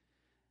Christ.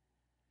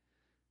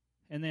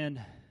 And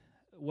then,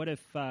 what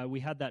if we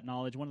had that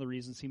knowledge? One of the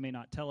reasons he may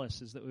not tell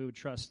us is that we would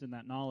trust in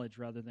that knowledge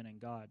rather than in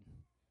God.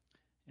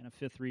 And a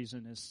fifth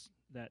reason is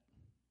that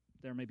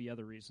there may be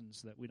other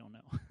reasons that we don't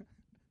know.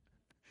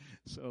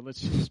 So let's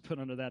just put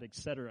under that,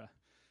 etc.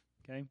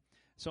 Okay?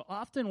 So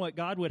often what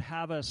God would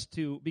have us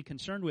to be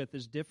concerned with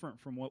is different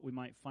from what we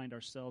might find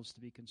ourselves to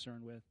be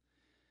concerned with.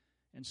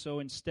 And so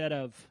instead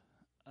of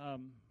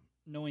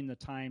knowing the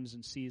times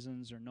and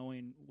seasons or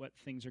knowing what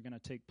things are going to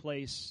take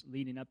place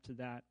leading up to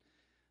that,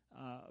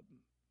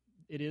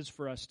 it is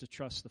for us to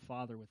trust the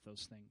Father with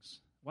those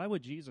things. Why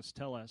would Jesus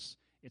tell us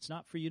it's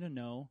not for you to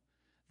know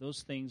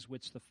those things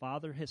which the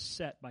Father has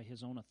set by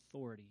his own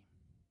authority?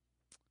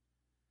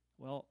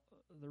 Well,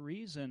 the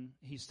reason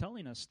he's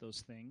telling us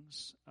those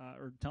things,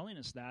 or telling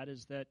us that,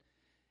 is that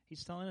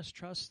he's telling us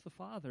trust the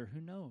Father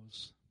who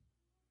knows.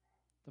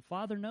 The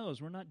Father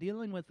knows. We're not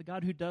dealing with the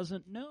God who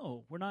doesn't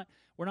know. We're not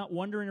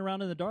wandering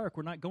around in the dark.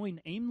 We're not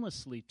going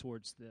aimlessly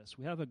towards this.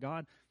 We have a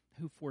God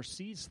who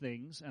foresees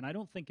things, and I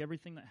don't think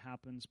everything that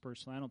happens,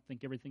 personally, I don't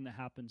think everything that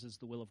happens is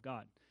the will of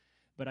God.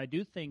 But I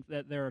do think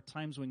that there are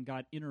times when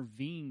God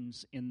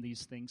intervenes in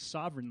these things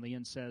sovereignly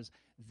and says,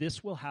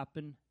 this will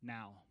happen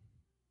now.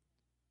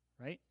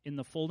 Right? In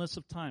the fullness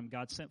of time,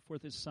 God sent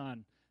forth his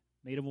Son,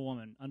 made of a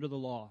woman, under the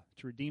law,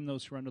 to redeem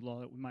those who are under the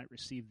law, that we might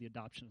receive the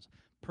adoption.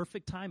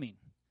 Perfect timing.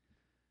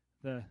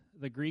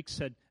 The Greeks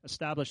had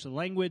established the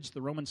language.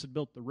 The Romans had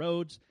built the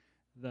roads.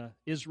 The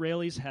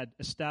Israelis had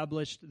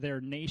established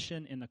their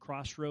nation in the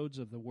crossroads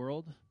of the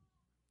world.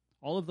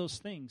 All of those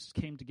things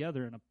came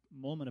together in a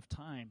moment of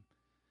time,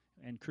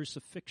 and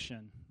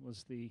crucifixion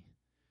was the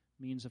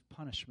means of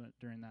punishment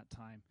during that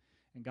time.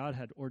 And God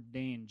had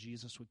ordained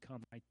Jesus would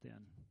come right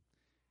then.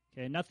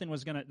 Okay, nothing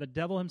was going to, the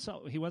devil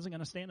himself, he wasn't going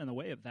to stand in the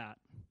way of that,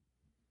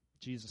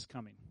 Jesus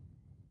coming.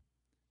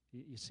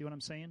 You see what I'm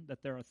saying?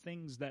 That there are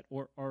things that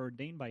are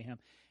ordained by him,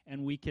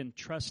 and we can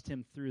trust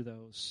him through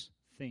those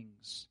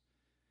things.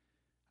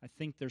 I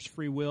think there's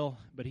free will,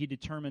 but he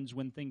determines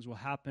when things will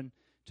happen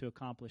to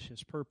accomplish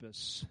his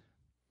purpose.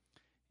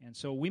 And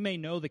so we may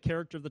know the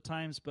character of the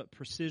times, but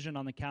precision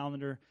on the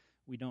calendar,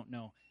 we don't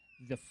know.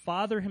 The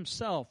Father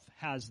himself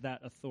has that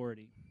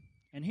authority.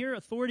 And here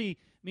authority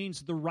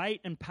means the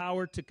right and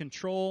power to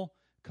control,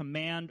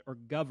 command, or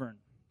govern.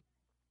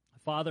 The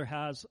Father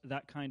has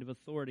that kind of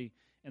authority,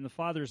 and the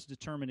Father is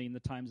determining the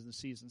times and the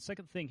seasons.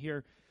 Second thing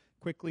here,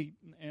 quickly,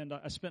 and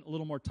I spent a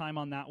little more time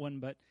on that one,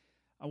 but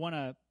I want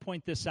to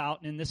point this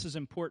out, and this is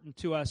important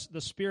to us.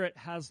 The Spirit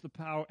has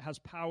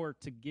power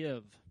to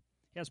give.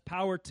 He has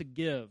power to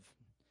give.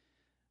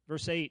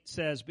 Verse 8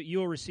 says, "But you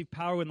will receive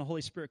power when the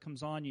Holy Spirit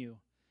comes on you."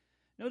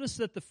 Notice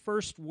that the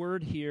first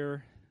word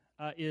here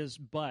is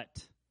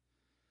but.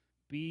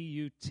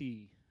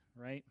 B-U-T,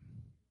 right?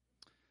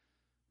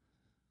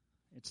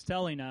 It's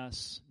telling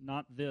us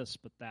not this,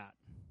 but that.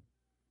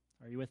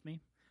 Are you with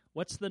me?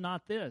 What's the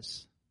not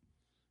this?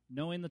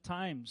 Knowing the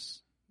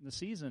times, the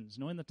seasons,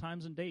 knowing the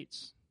times and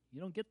dates.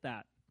 You don't get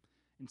that.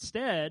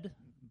 Instead,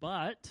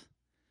 but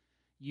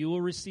you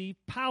will receive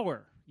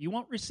power. You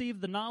won't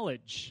receive the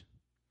knowledge.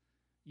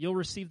 You'll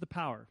receive the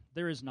power.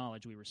 There is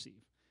knowledge we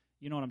receive.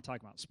 You know what I'm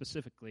talking about,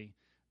 specifically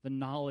the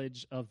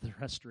knowledge of the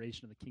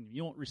restoration of the kingdom.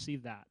 You won't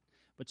receive that,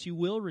 but you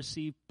will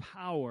receive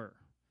power.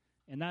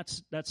 And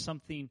that's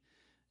something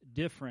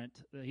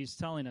different that he's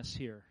telling us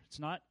here. It's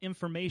not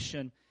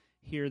information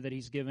here that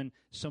he's given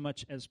so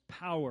much as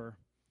power.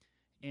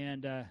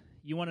 And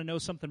you want to know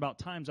something about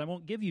times, I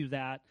won't give you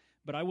that,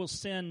 but I will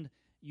send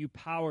you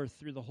power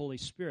through the Holy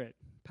Spirit.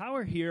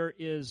 Power here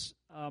is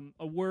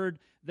a word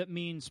that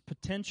means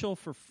potential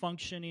for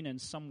functioning in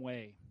some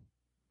way.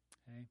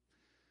 Okay?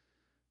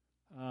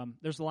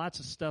 There's lots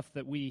of stuff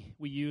that we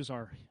use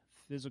our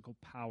physical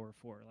power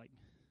for, like,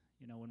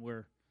 when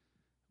we're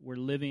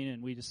living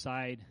and we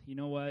decide, you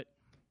know what,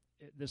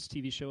 this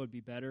TV show would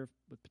be better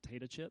with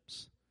potato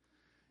chips.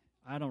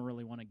 I don't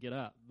really want to get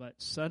up, but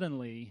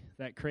suddenly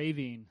that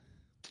craving,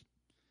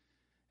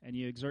 and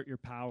you exert your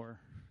power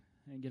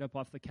and get up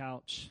off the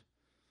couch.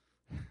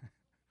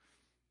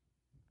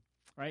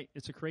 Right?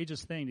 It's a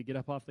courageous thing to get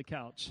up off the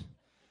couch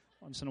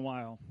once in a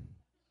while.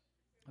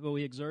 But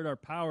we exert our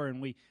power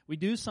and we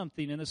do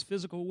something in this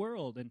physical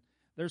world. And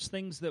there's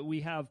things that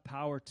we have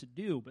power to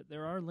do, but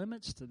there are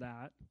limits to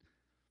that.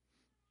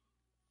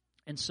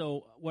 And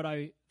so what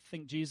I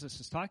think Jesus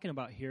is talking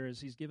about here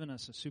is he's given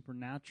us a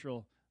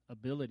supernatural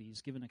ability.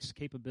 He's given us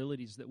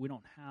capabilities that we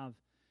don't have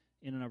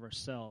in and of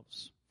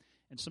ourselves.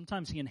 And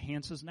sometimes he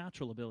enhances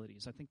natural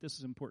abilities. I think this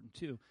is important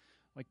too.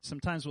 Like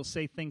sometimes we'll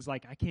say things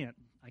like, I can't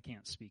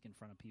speak in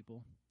front of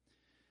people.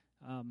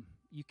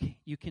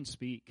 You can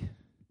speak.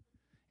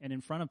 and in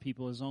front of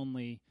people is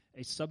only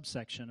a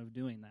subsection of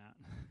doing that.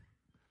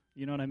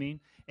 You know what I mean?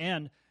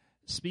 And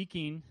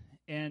speaking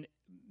and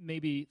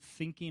maybe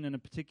thinking in a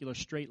particular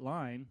straight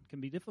line can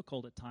be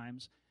difficult at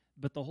times,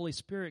 but the Holy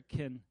Spirit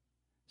can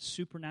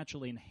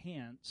supernaturally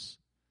enhance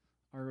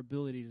our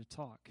ability to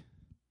talk.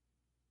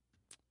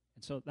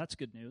 And so that's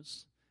good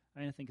news.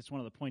 I think it's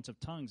one of the points of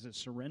tongues is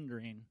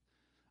surrendering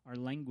our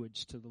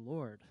language to the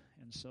Lord.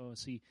 And so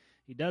as he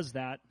does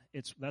that,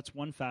 that's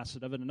one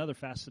facet of it. Another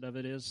facet of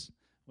it is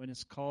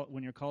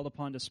when you're called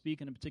upon to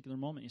speak in a particular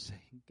moment, you say,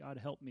 God,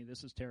 help me,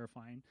 this is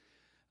terrifying.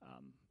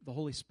 The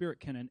Holy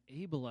Spirit can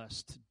enable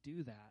us to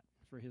do that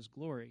for His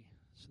glory.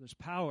 So there's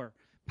power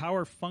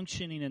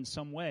functioning in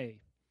some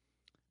way.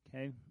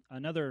 Okay.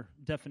 Another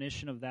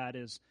definition of that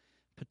is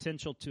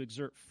potential to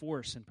exert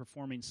force in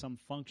performing some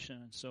function.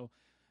 And so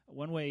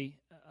one way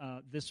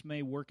this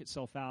may work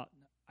itself out,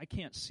 I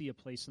can't see a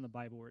place in the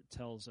Bible where it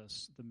tells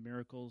us the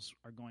miracles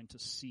are going to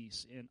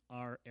cease in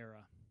our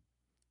era.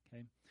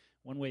 Okay.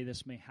 One way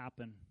this may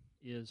happen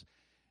is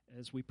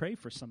as we pray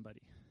for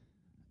somebody.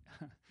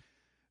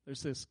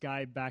 There's this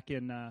guy back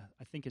in, I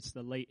think it's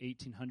the late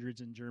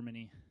 1800s in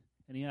Germany,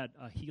 and he had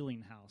a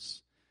healing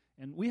house.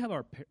 And we have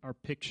our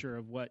picture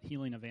of what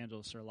healing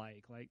evangelists are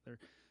like. Like, they're,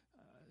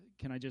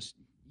 can I just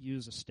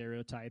use a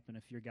stereotype? And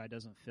if your guy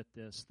doesn't fit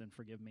this, then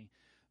forgive me.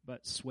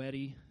 But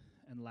sweaty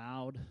and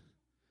loud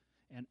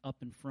and up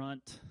in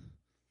front,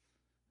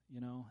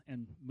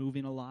 and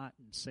moving a lot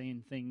and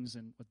saying things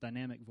and with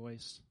dynamic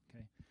voice.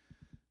 Okay,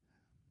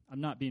 I'm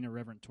not being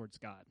irreverent towards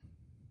God.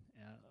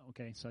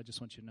 Okay, so I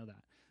just want you to know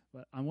that.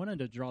 But I wanted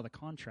to draw the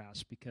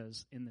contrast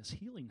because in this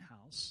healing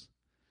house,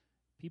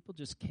 people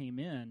just came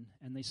in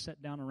and they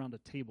sat down around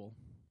a table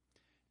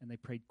and they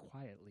prayed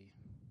quietly.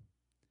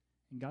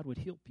 And God would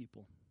heal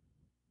people.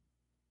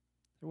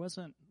 There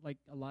wasn't like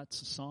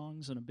lots of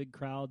songs and a big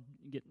crowd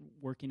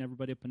working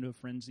everybody up into a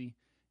frenzy.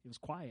 It was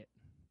quiet.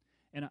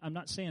 And I'm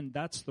not saying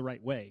that's the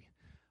right way.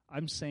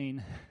 I'm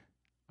saying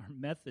our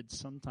methods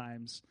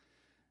sometimes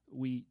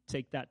we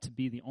take that to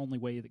be the only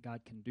way that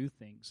God can do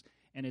things.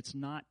 And it's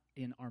not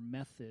in our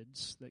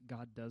methods that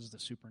God does the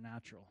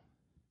supernatural.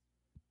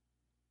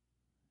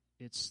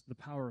 It's the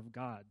power of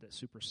God that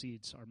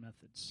supersedes our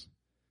methods.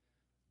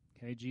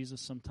 Okay,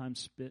 Jesus sometimes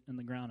spit in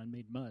the ground and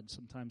made mud.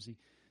 Sometimes he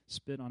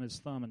spit on his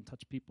thumb and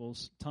touched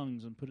people's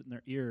tongues and put it in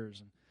their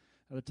ears. And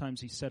other times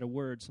he said a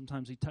word.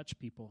 Sometimes he touched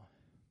people.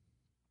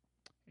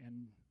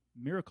 And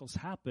miracles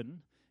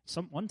happen.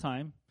 One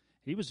time,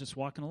 he was just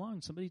walking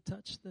along. Somebody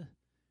touched the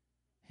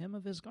hem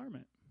of his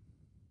garment.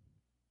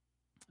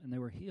 And they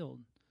were healed.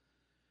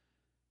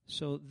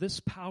 So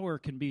this power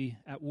can be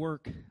at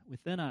work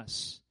within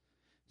us.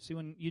 See,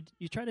 when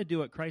you try to do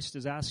what Christ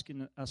is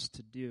asking us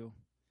to do,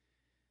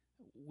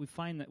 we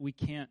find that we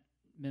can't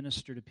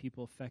minister to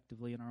people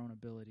effectively in our own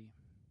ability.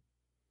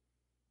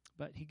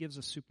 But he gives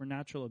us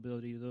supernatural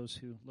ability to those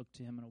who look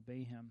to him and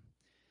obey him.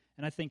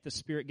 And I think the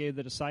Spirit gave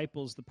the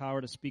disciples the power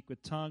to speak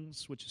with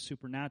tongues, which is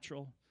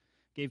supernatural.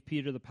 Gave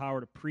Peter the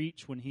power to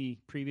preach when he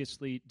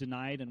previously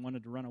denied and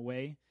wanted to run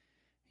away.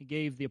 He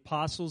gave the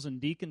apostles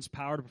and deacons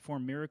power to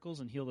perform miracles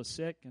and heal the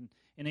sick, and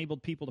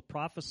enabled people to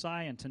prophesy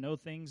and to know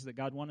things that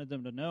God wanted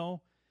them to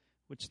know,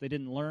 which they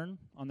didn't learn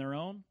on their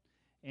own.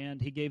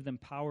 And he gave them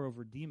power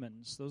over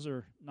demons. Those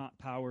are not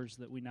powers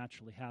that we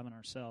naturally have in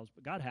ourselves,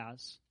 but God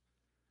has.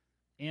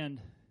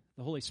 And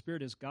the Holy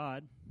Spirit is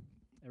God.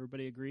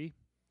 Everybody agree?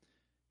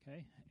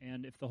 Okay.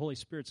 And if the Holy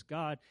Spirit's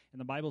God,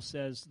 and the Bible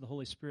says the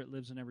Holy Spirit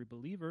lives in every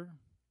believer,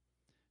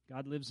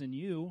 God lives in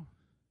you,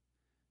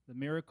 the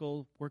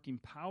miracle working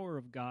power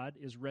of God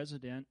is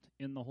resident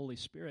in the Holy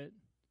Spirit.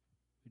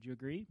 Would you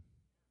agree?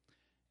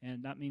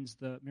 And that means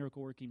the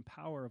miracle working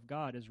power of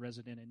God is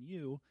resident in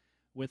you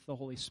with the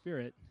Holy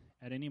Spirit.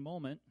 At any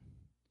moment,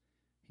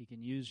 he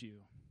can use you.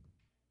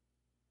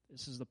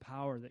 This is the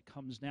power that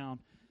comes down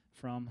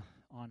from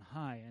on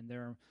high. And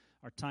there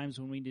are times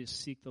when we need to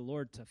seek the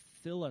Lord to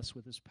fill us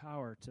with his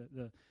power.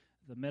 The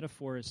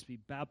metaphor is to be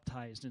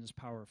baptized in his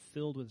power,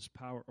 filled with his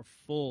power, or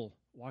full,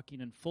 walking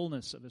in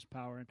fullness of his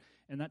power.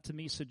 And that to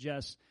me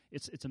suggests,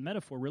 it's a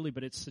metaphor really,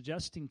 but it's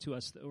suggesting to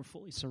us that we're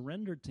fully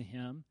surrendered to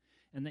him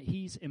and that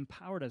he's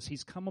empowered us.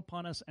 He's come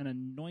upon us and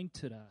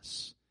anointed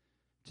us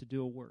to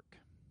do a work.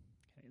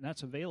 Okay, and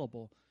that's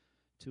available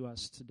to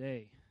us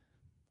today.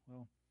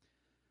 Well,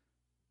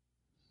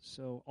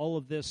 so all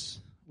of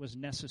this was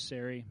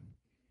necessary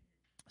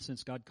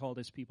since God called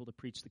his people to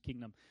preach the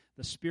kingdom.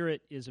 The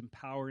Spirit is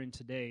empowering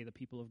today the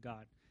people of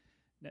God.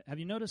 Now, have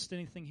you noticed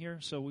anything here?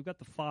 So we've got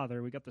the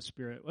Father, we've got the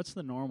Spirit. What's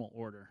the normal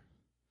order?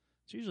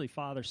 It's usually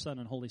Father, Son,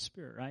 and Holy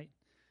Spirit, right?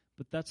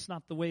 But that's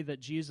not the way that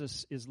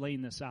Jesus is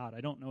laying this out.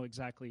 I don't know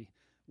exactly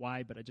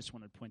why, but I just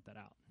wanted to point that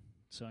out.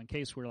 So in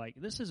case we're like,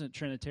 this isn't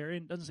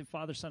Trinitarian, it doesn't say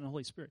Father, Son, and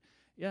Holy Spirit.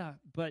 Yeah,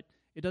 but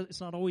it's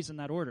not always in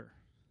that order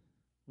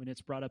when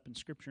it's brought up in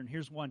Scripture. And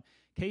here's one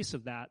case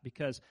of that,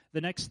 because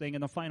the next thing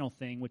and the final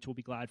thing, which we'll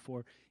be glad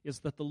for, is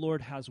that the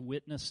Lord has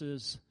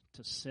witnesses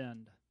to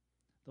send.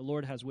 The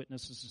Lord has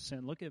witnesses to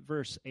send. Look at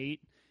verse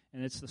 8,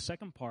 and it's the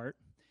second part.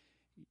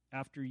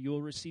 After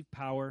you'll receive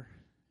power,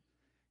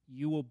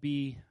 you will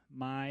be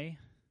my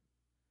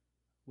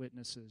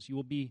witnesses. You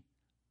will be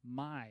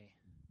my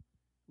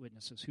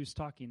witnesses. Who's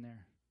talking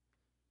there?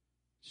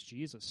 It's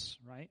Jesus,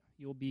 right?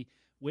 You'll be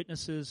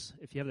witnesses.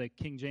 If you have the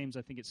King James,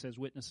 I think it says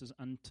witnesses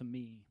unto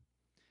me.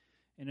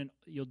 And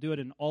you'll do it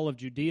in all of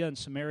Judea and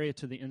Samaria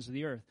to the ends of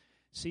the earth.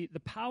 See, the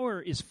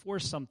power is for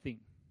something.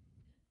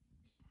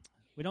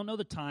 We don't know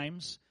the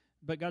times,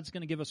 but God's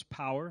going to give us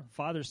power.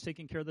 Father's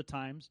taking care of the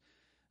times.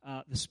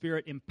 The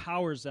Spirit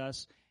empowers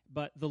us,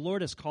 but the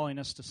Lord is calling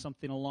us to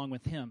something along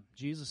with Him.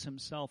 Jesus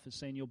Himself is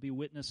saying, you'll be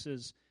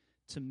witnesses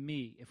to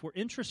me. If we're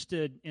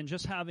interested in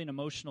just having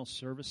emotional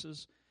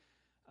services,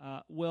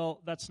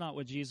 well, that's not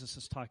what Jesus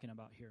is talking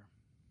about here.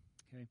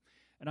 Okay?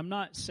 And I'm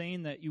not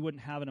saying that you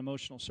wouldn't have an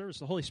emotional service.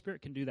 The Holy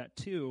Spirit can do that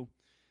too.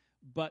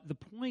 But the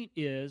point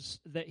is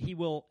that He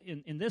will,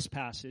 in this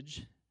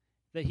passage,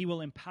 that He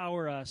will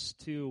empower us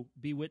to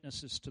be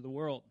witnesses to the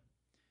world.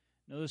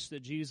 Notice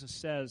that Jesus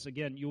says,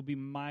 again, you'll be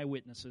my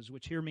witnesses,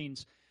 which here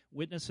means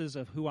witnesses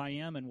of who I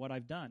am and what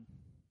I've done.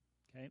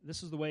 Okay?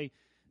 This is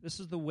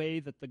the way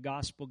that the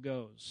gospel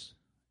goes,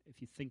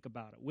 if you think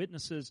about it.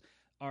 Witnesses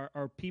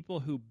are people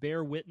who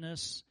bear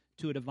witness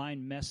to a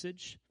divine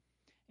message,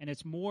 and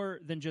it's more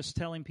than just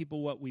telling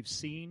people what we've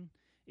seen.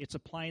 It's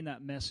applying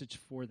that message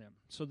for them.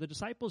 So the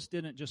disciples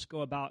didn't just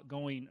go about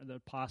the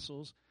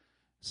apostles,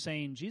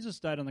 saying, Jesus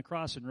died on the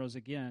cross and rose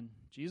again.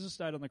 Jesus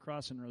died on the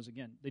cross and rose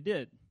again. They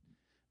did.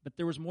 But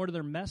there was more to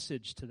their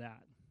message to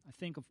that. I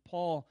think of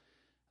Paul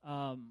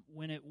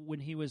when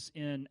he was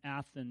in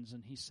Athens,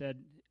 and he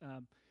said,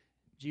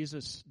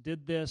 Jesus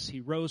did this, He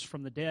rose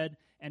from the dead,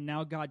 and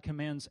now God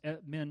commands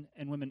men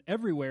and women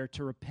everywhere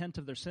to repent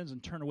of their sins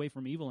and turn away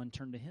from evil and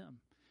turn to Him.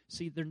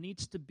 See, there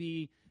needs to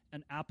be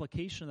an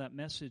application of that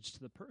message to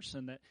the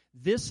person, that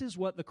this is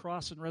what the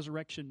cross and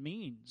resurrection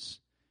means,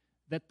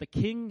 that the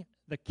King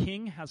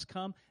has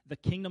come, the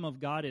kingdom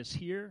of God is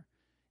here,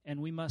 and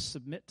we must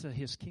submit to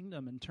His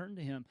kingdom and turn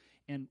to Him,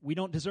 and we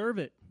don't deserve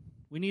it.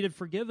 We needed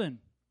forgiven.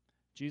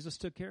 Jesus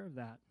took care of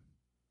that.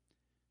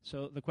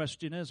 So the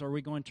question is, are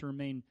we going to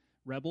remain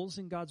rebels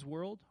in God's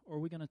world, or are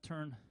we going to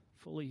turn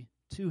fully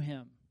to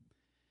Him?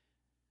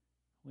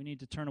 We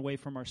need to turn away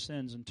from our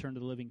sins and turn to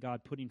the living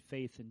God, putting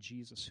faith in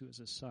Jesus, who is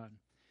His Son.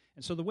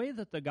 And so the way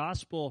that the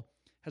gospel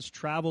has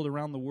traveled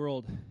around the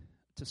world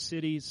to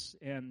cities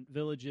and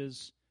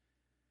villages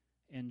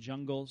and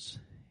jungles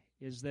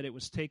is that it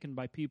was taken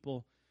by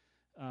people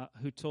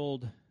who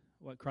told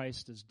what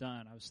Christ has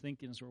done. I was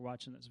thinking as we were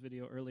watching this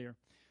video earlier,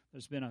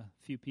 there's been a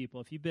few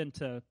people. If you've been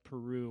to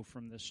Peru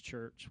from this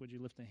church, would you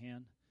lift a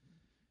hand?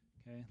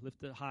 Okay,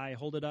 lift it high,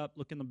 hold it up,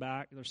 look in the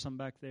back. There's some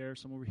back there,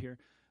 some over here.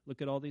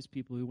 Look at all these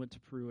people who went to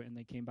Peru and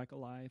they came back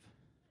alive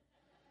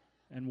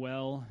and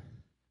well.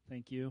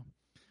 Thank you.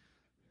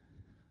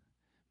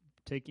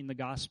 Taking the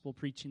gospel,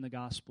 preaching the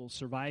gospel,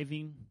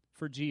 surviving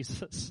for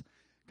Jesus,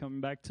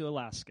 coming back to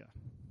Alaska.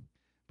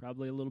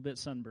 Probably a little bit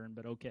sunburned,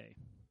 but okay.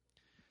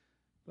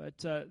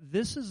 But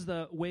this is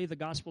the way the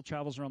gospel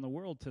travels around the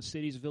world to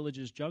cities,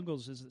 villages,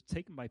 jungles, is it's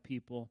taken by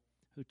people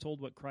who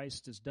told what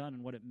Christ has done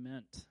and what it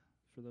meant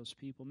for those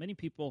people. Many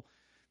people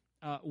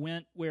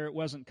went where it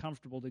wasn't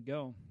comfortable to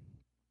go.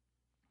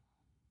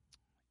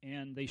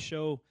 And they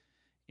show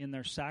in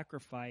their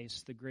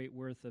sacrifice the great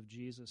worth of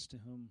Jesus to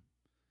whom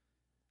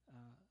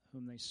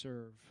they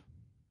serve.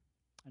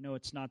 I know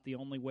it's not the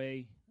only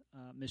way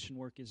mission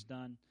work is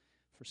done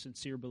for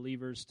sincere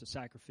believers to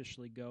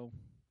sacrificially go.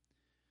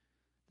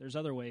 There's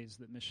other ways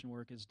that mission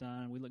work is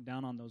done. We look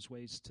down on those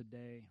ways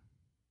today.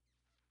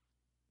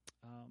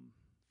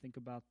 Think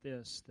about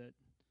this, that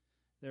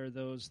there are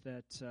those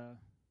that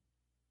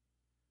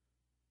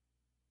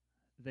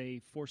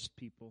they force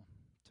people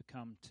to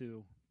come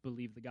to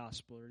believe the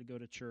gospel or to go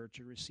to church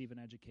or receive an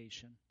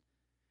education.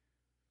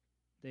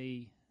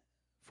 They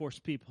force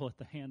people at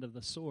the hand of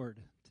the sword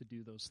to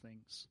do those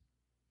things.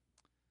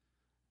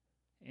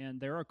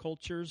 And there are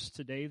cultures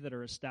today that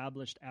are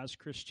established as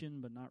Christian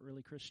but not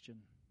really Christian.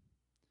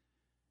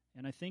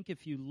 And I think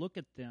if you look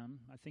at them,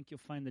 I think you'll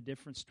find the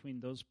difference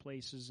between those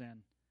places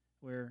and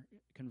where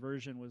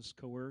conversion was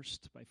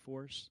coerced by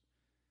force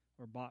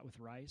or bought with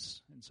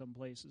rice. In some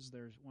places,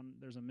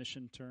 there's a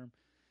mission term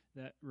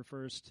that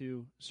refers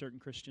to certain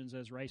Christians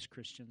as rice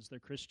Christians. They're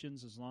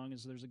Christians as long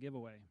as there's a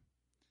giveaway.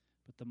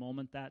 But the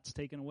moment that's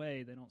taken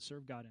away, they don't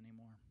serve God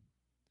anymore.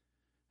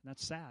 And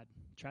that's sad,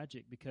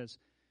 tragic, because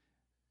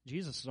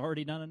Jesus has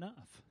already done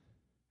enough.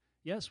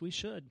 Yes, we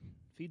should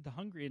feed the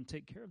hungry and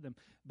take care of them,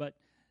 but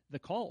the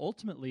call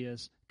ultimately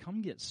is,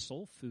 come get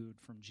soul food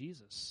from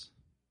Jesus.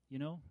 You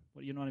know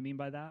what I mean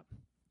by that?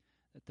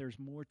 That there's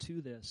more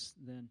to this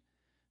than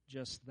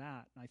just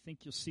that. And I think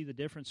you'll see the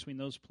difference between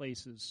those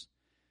places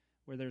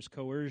where there's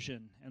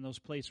coercion and those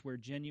places where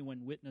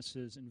genuine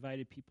witnesses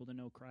invited people to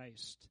know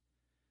Christ.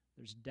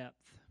 There's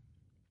depth.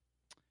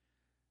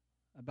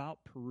 About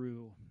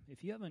Peru,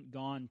 if you haven't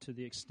gone to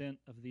the extent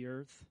of the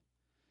earth,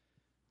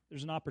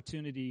 there's an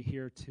opportunity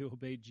here to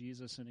obey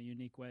Jesus in a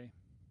unique way.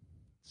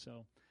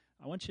 So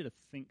I want you to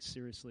think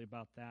seriously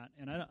about that.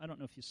 And I don't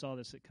know if you saw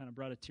this. It kind of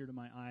brought a tear to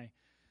my eye.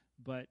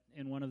 But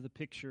in one of the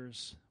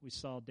pictures, we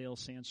saw Dale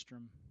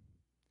Sandstrom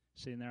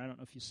sitting there. I don't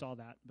know if you saw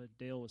that, but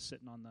Dale was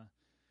sitting on the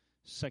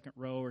second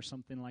row or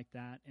something like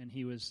that, and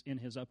he was in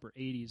his upper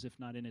 80s, if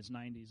not in his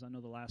 90s. I know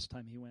the last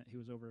time he went, he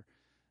was over,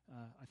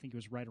 I think it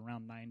was right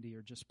around 90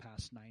 or just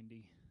past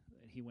 90.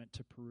 He went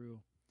to Peru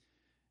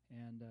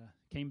and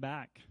came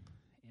back.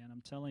 And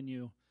I'm telling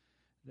you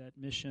that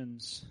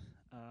missions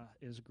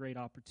is a great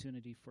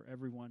opportunity for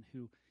everyone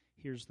who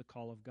hears the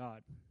call of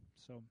God.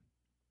 So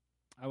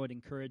I would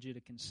encourage you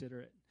to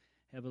consider it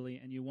heavily,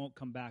 and you won't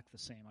come back the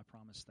same, I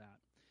promise that.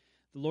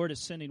 The Lord is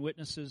sending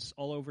witnesses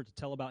all over to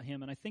tell about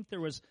Him, and I think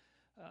there's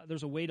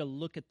a way to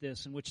look at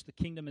this in which the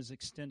kingdom is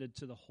extended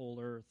to the whole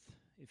earth.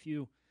 If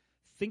you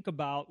think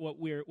about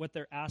what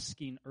they're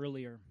asking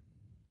earlier,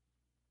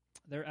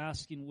 they're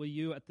asking, will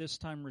you at this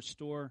time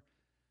restore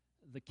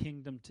the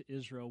kingdom to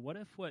Israel? What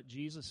if what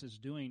Jesus is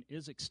doing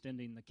is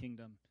extending the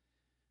kingdom?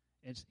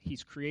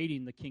 He's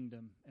creating the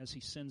kingdom as He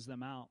sends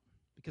them out.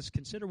 Because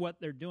consider what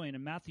they're doing.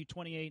 In Matthew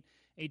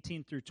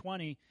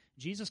 28:18-20,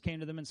 Jesus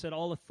came to them and said,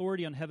 all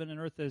authority on heaven and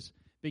earth has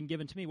been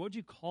given to me. What would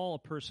you call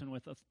a person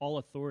with all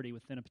authority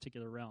within a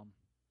particular realm?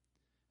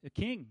 A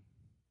king.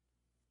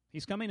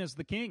 He's coming as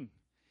the king.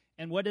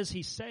 And what does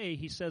He say?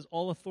 He says,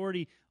 all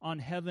authority on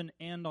heaven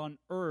and on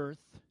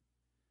earth,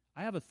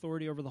 I have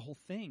authority over the whole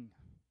thing,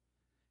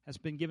 has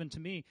been given to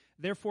me.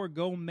 Therefore,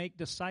 go make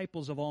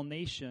disciples of all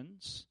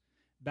nations,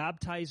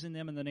 baptizing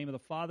them in the name of the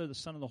Father, the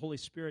Son, and the Holy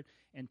Spirit,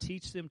 and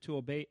teach them to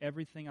obey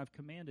everything I've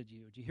commanded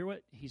you. Do you hear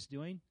what He's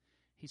doing?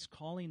 He's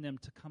calling them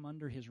to come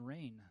under His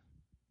reign.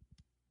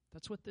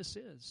 That's what this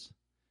is.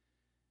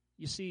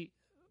 You see,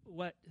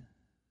 what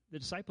the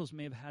disciples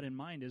may have had in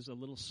mind is a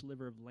little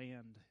sliver of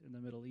land in the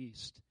Middle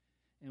East.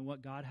 And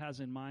what God has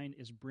in mind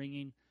is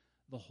bringing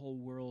the whole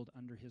world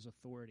under His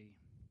authority.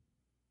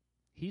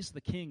 He's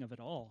the king of it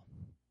all.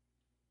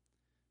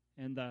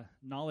 And the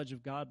knowledge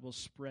of God will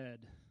spread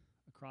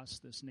across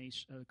this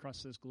nation,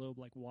 across this globe,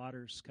 like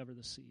waters cover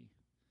the sea.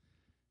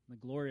 And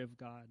the glory of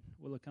God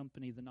will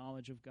accompany the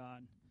knowledge of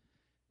God.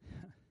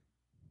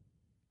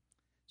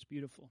 It's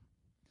beautiful.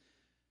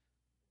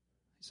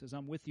 He says,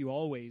 I'm with you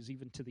always,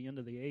 even to the end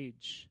of the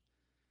age.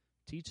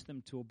 Teach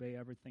them to obey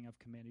everything I've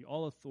commanded you.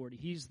 All authority.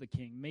 He's the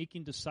king.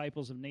 Making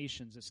disciples of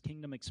nations. It's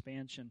kingdom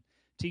expansion.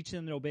 Teach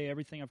them to obey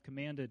everything I've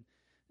commanded.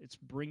 It's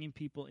bringing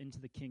people into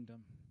the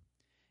kingdom.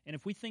 And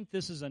if we think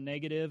this is a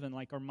negative and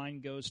like our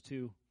mind goes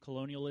to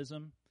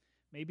colonialism,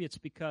 maybe it's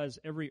because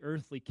every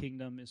earthly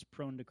kingdom is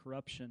prone to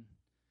corruption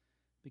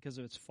because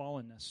of its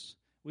fallenness.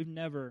 We've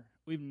never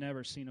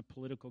seen a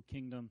political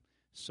kingdom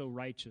so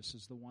righteous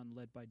as the one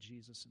led by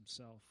Jesus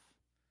Himself.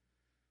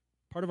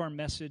 Part of our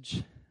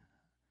message,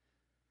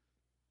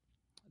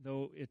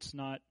 though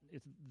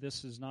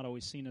this is not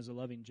always seen as a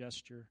loving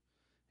gesture,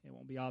 it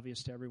won't be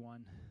obvious to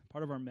everyone.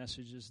 Part of our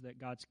message is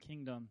that God's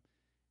kingdom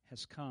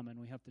has come and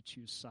we have to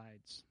choose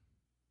sides.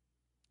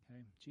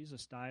 Okay?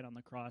 Jesus died on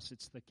the cross.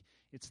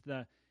 It's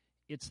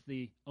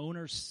the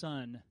owner's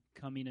son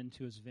coming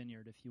into his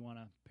vineyard, if you want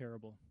a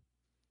parable.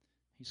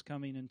 He's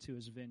coming into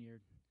his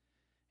vineyard.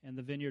 And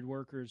the vineyard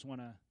workers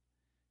want to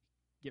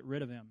get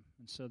rid of him.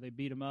 And so they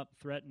beat him up,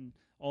 threaten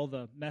all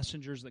the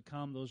messengers that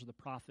come. Those are the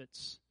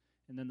prophets.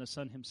 And then the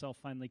son himself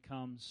finally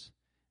comes.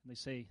 And they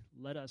say,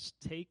 let us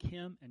take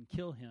him and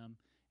kill him,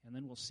 and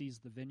then we'll seize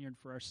the vineyard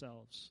for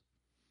ourselves.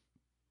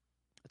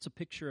 It's a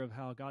picture of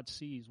how God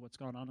sees what's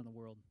going on in the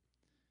world,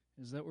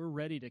 is that we're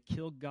ready to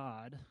kill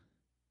God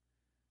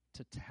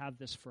to have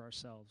this for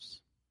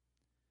ourselves.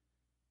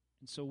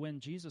 And so when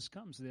Jesus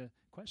comes, the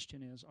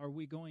question is, are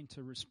we going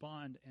to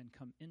respond and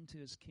come into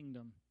His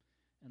kingdom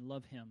and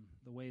love Him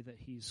the way that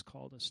He's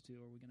called us to,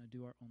 or are we going to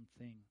do our own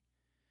thing?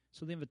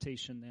 So the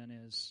invitation then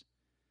is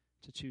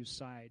to choose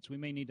sides. We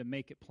may need to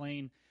make it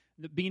plain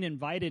that being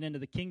invited into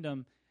the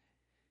kingdom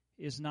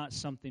is not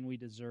something we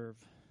deserve.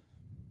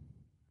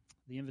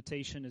 The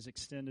invitation is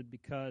extended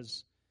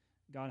because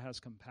God has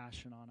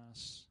compassion on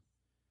us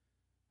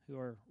who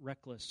are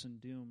reckless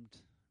and doomed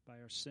by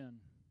our sin.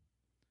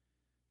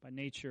 By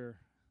nature,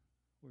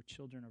 we're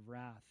children of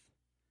wrath.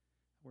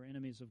 We're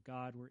enemies of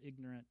God. We're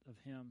ignorant of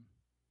Him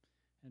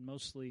and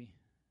mostly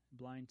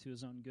blind to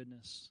His own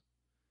goodness.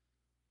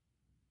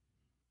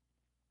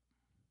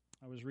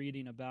 I was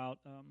reading about,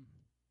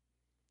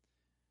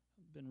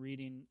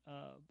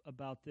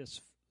 about this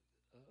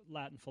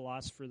Latin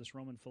philosopher, this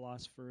Roman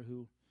philosopher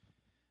who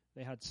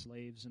they had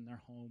slaves in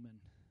their home,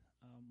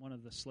 and one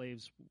of the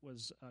slaves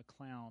was a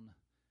clown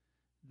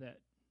that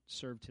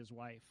served his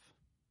wife.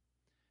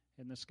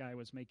 And this guy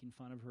was making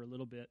fun of her a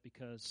little bit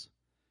because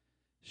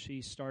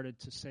she started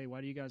to say,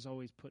 why do you guys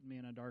always put me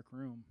in a dark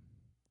room?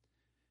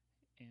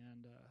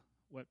 And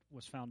what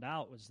was found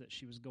out was that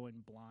she was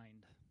going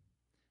blind,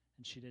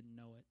 and she didn't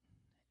know it.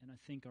 And I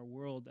think our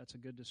world, that's a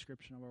good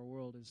description of our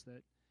world, is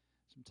that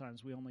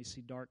sometimes we only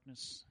see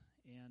darkness,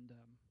 and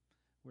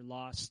we're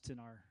lost in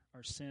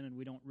our sin, and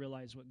we don't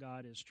realize what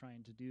God is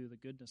trying to do, the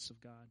goodness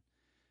of God.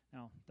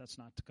 Now, that's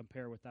not to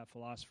compare with that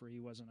philosopher. He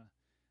wasn't an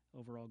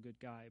overall good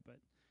guy, but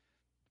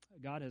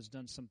God has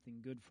done something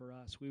good for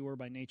us. We were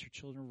by nature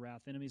children of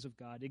wrath, enemies of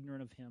God,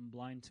 ignorant of Him,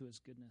 blind to His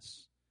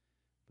goodness.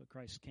 But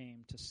Christ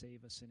came to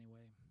save us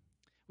anyway.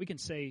 We can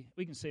say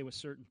with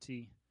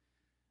certainty,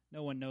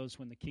 no one knows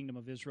when the kingdom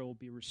of Israel will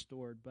be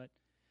restored, but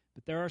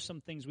there are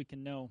some things we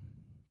can know,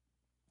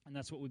 and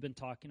that's what we've been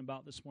talking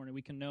about this morning.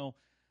 We can know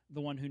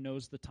the one who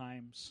knows the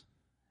times.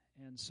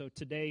 And so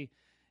today,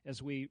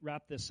 as we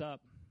wrap this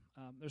up,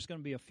 there's going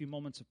to be a few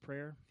moments of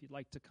prayer if you'd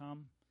like to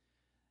come.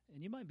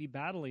 And you might be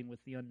battling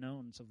with the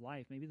unknowns of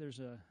life. Maybe there's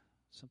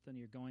something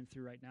you're going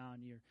through right now,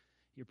 and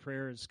your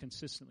prayer has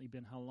consistently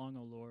been, "How long,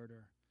 O Lord?"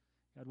 Or,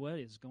 "God, what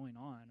is going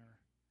on?" Or,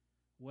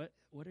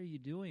 what are you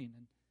doing?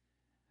 And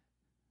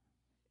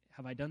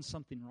have I done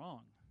something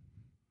wrong?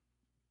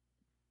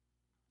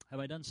 Have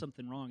I done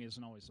something wrong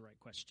isn't always the right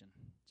question.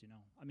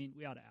 I mean,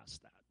 we ought to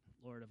ask that.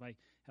 Lord,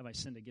 have I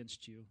sinned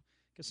against you?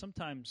 Because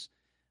sometimes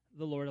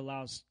the Lord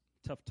allows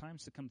tough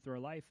times to come through our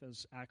life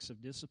as acts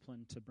of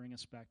discipline to bring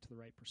us back to the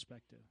right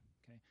perspective.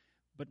 Okay,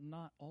 but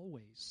not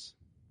always.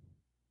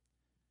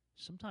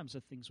 Sometimes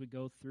the things we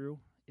go through,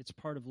 it's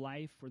part of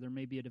life where there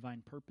may be a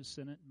divine purpose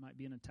in it. It might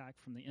be an attack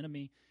from the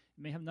enemy.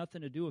 It may have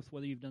nothing to do with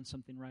whether you've done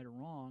something right or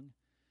wrong.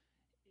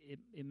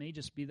 It may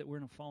just be that we're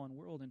in a fallen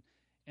world,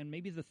 and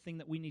maybe the thing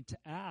that we need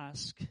to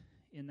ask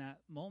in that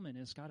moment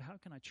is, God, how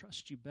can I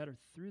trust you better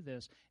through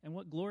this? And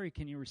what glory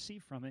can you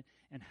receive from it?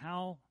 And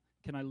how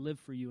can I live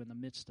for you in the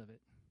midst of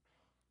it?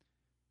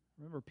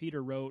 Remember,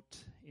 Peter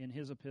wrote in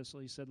his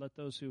epistle, he said, "Let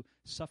those who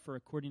suffer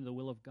according to the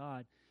will of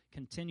God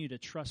continue to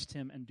trust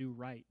him and do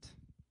right."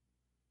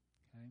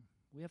 Okay?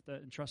 We have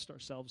to entrust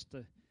ourselves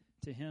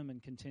to him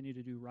and continue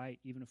to do right,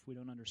 even if we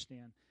don't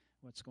understand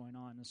what's going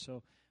on. And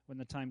so when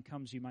the time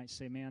comes, you might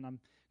say, "Man, I'm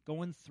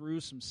going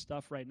through some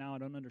stuff right now. I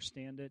don't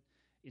understand it.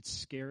 It's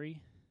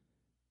scary,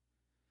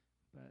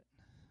 but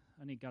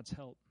I need God's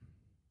help."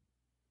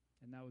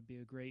 And that would be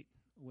a great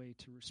way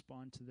to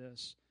respond to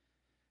this.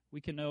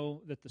 We can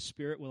know that the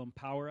Spirit will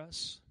empower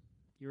us.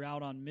 You're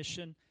out on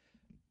mission.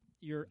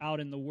 You're out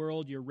in the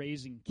world. You're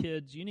raising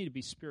kids. You need to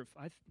be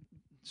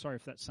sorry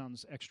if that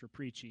sounds extra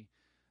preachy,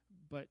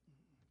 but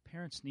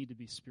parents need to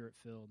be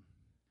Spirit-filled.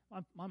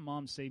 My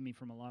mom saved me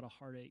from a lot of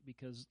heartache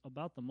because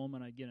about the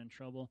moment I'd get in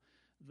trouble,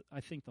 I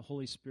think the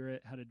Holy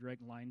Spirit had a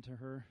direct line to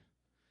her.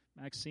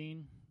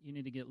 "Maxine, you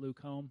need to get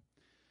Luke home."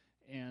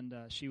 And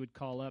she would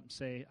call up and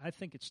say, "I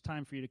think it's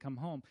time for you to come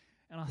home."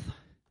 And I thought,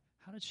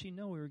 how did she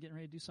know we were getting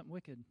ready to do something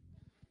wicked?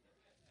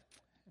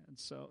 And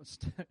so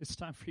it's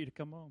time for you to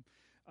come home.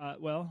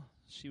 Well,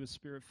 she was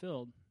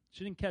Spirit-filled.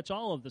 She didn't catch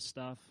all of the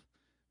stuff,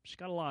 but she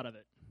got a lot of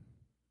it.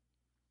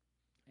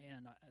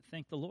 And I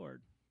thank the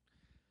Lord.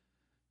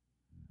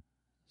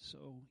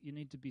 So you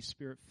need to be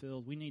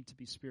Spirit-filled. We need to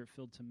be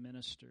Spirit-filled to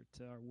minister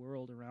to our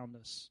world around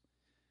us.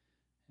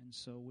 And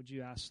so would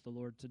you ask the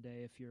Lord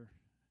today, if you're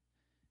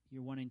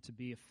wanting to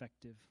be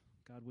effective,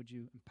 God, would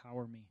you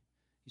empower me?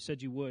 You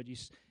said you would.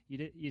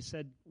 You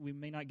said we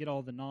may not get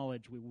all the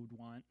knowledge we would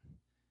want,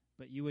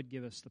 but you would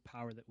give us the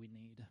power that we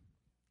need.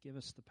 Give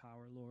us the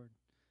power, Lord.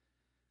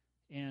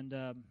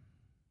 And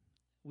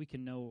we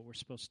can know what we're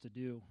supposed to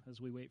do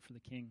as we wait for the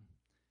King.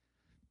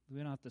 We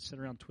don't have to sit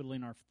around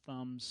twiddling our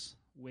thumbs,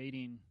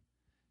 waiting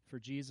for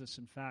Jesus.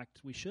 In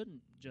fact, we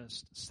shouldn't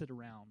just sit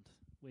around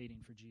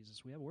waiting for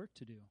Jesus. We have work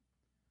to do.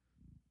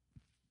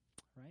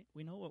 Right?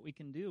 We know what we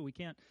can do. We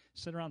can't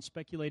sit around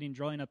speculating,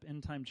 drawing up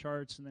end-time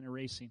charts, and then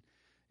erasing.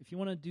 If you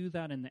want to do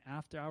that in the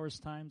after-hours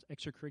times,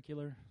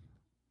 extracurricular,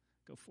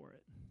 go for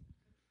it.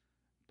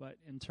 But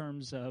in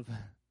terms of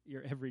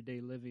your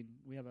everyday living,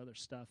 we have other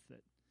stuff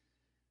that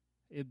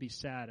it'd be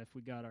sad if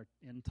we got our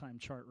end-time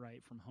chart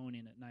right from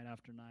honing it night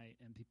after night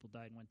and people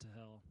died and went to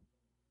hell.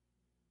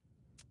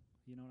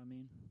 You know what I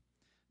mean?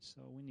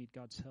 So we need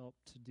God's help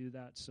to do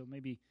that. So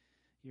maybe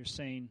you're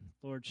saying,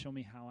 "Lord, show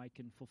me how I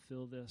can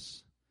fulfill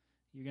this."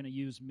 You're going to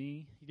use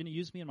me. You're going to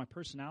use me in my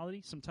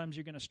personality. Sometimes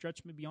you're going to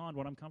stretch me beyond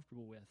what I'm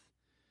comfortable with.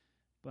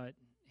 But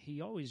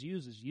he always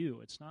uses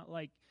you. It's not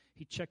like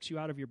he checks you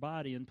out of your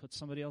body and puts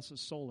somebody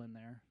else's soul in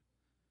there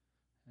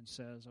and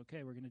says,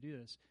 "Okay, we're going to do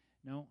this."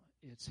 No,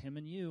 it's him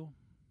and you.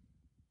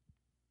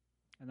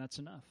 And that's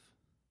enough.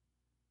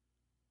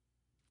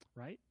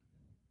 Right?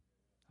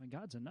 I mean,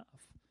 God's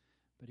enough.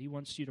 But he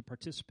wants you to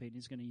participate.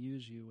 He's going to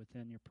use you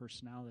within your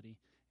personality.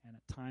 And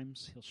at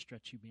times, he'll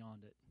stretch you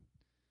beyond it.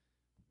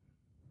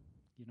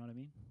 You know what I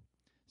mean?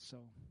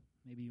 So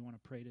maybe you want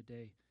to pray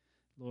today,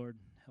 "Lord,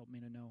 help me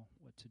to know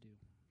what to do."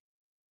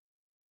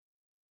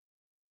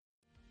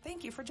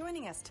 Thank you for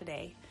joining us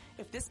today.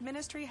 If this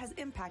ministry has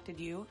impacted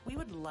you, we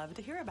would love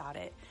to hear about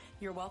it.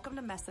 You're welcome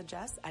to message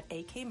us at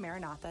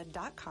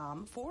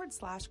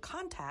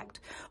akmaranatha.com/contact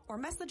or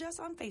message us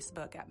on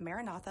Facebook at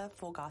Maranatha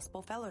Full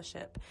Gospel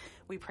Fellowship.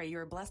 We pray you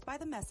are blessed by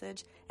the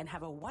message and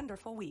have a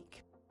wonderful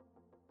week.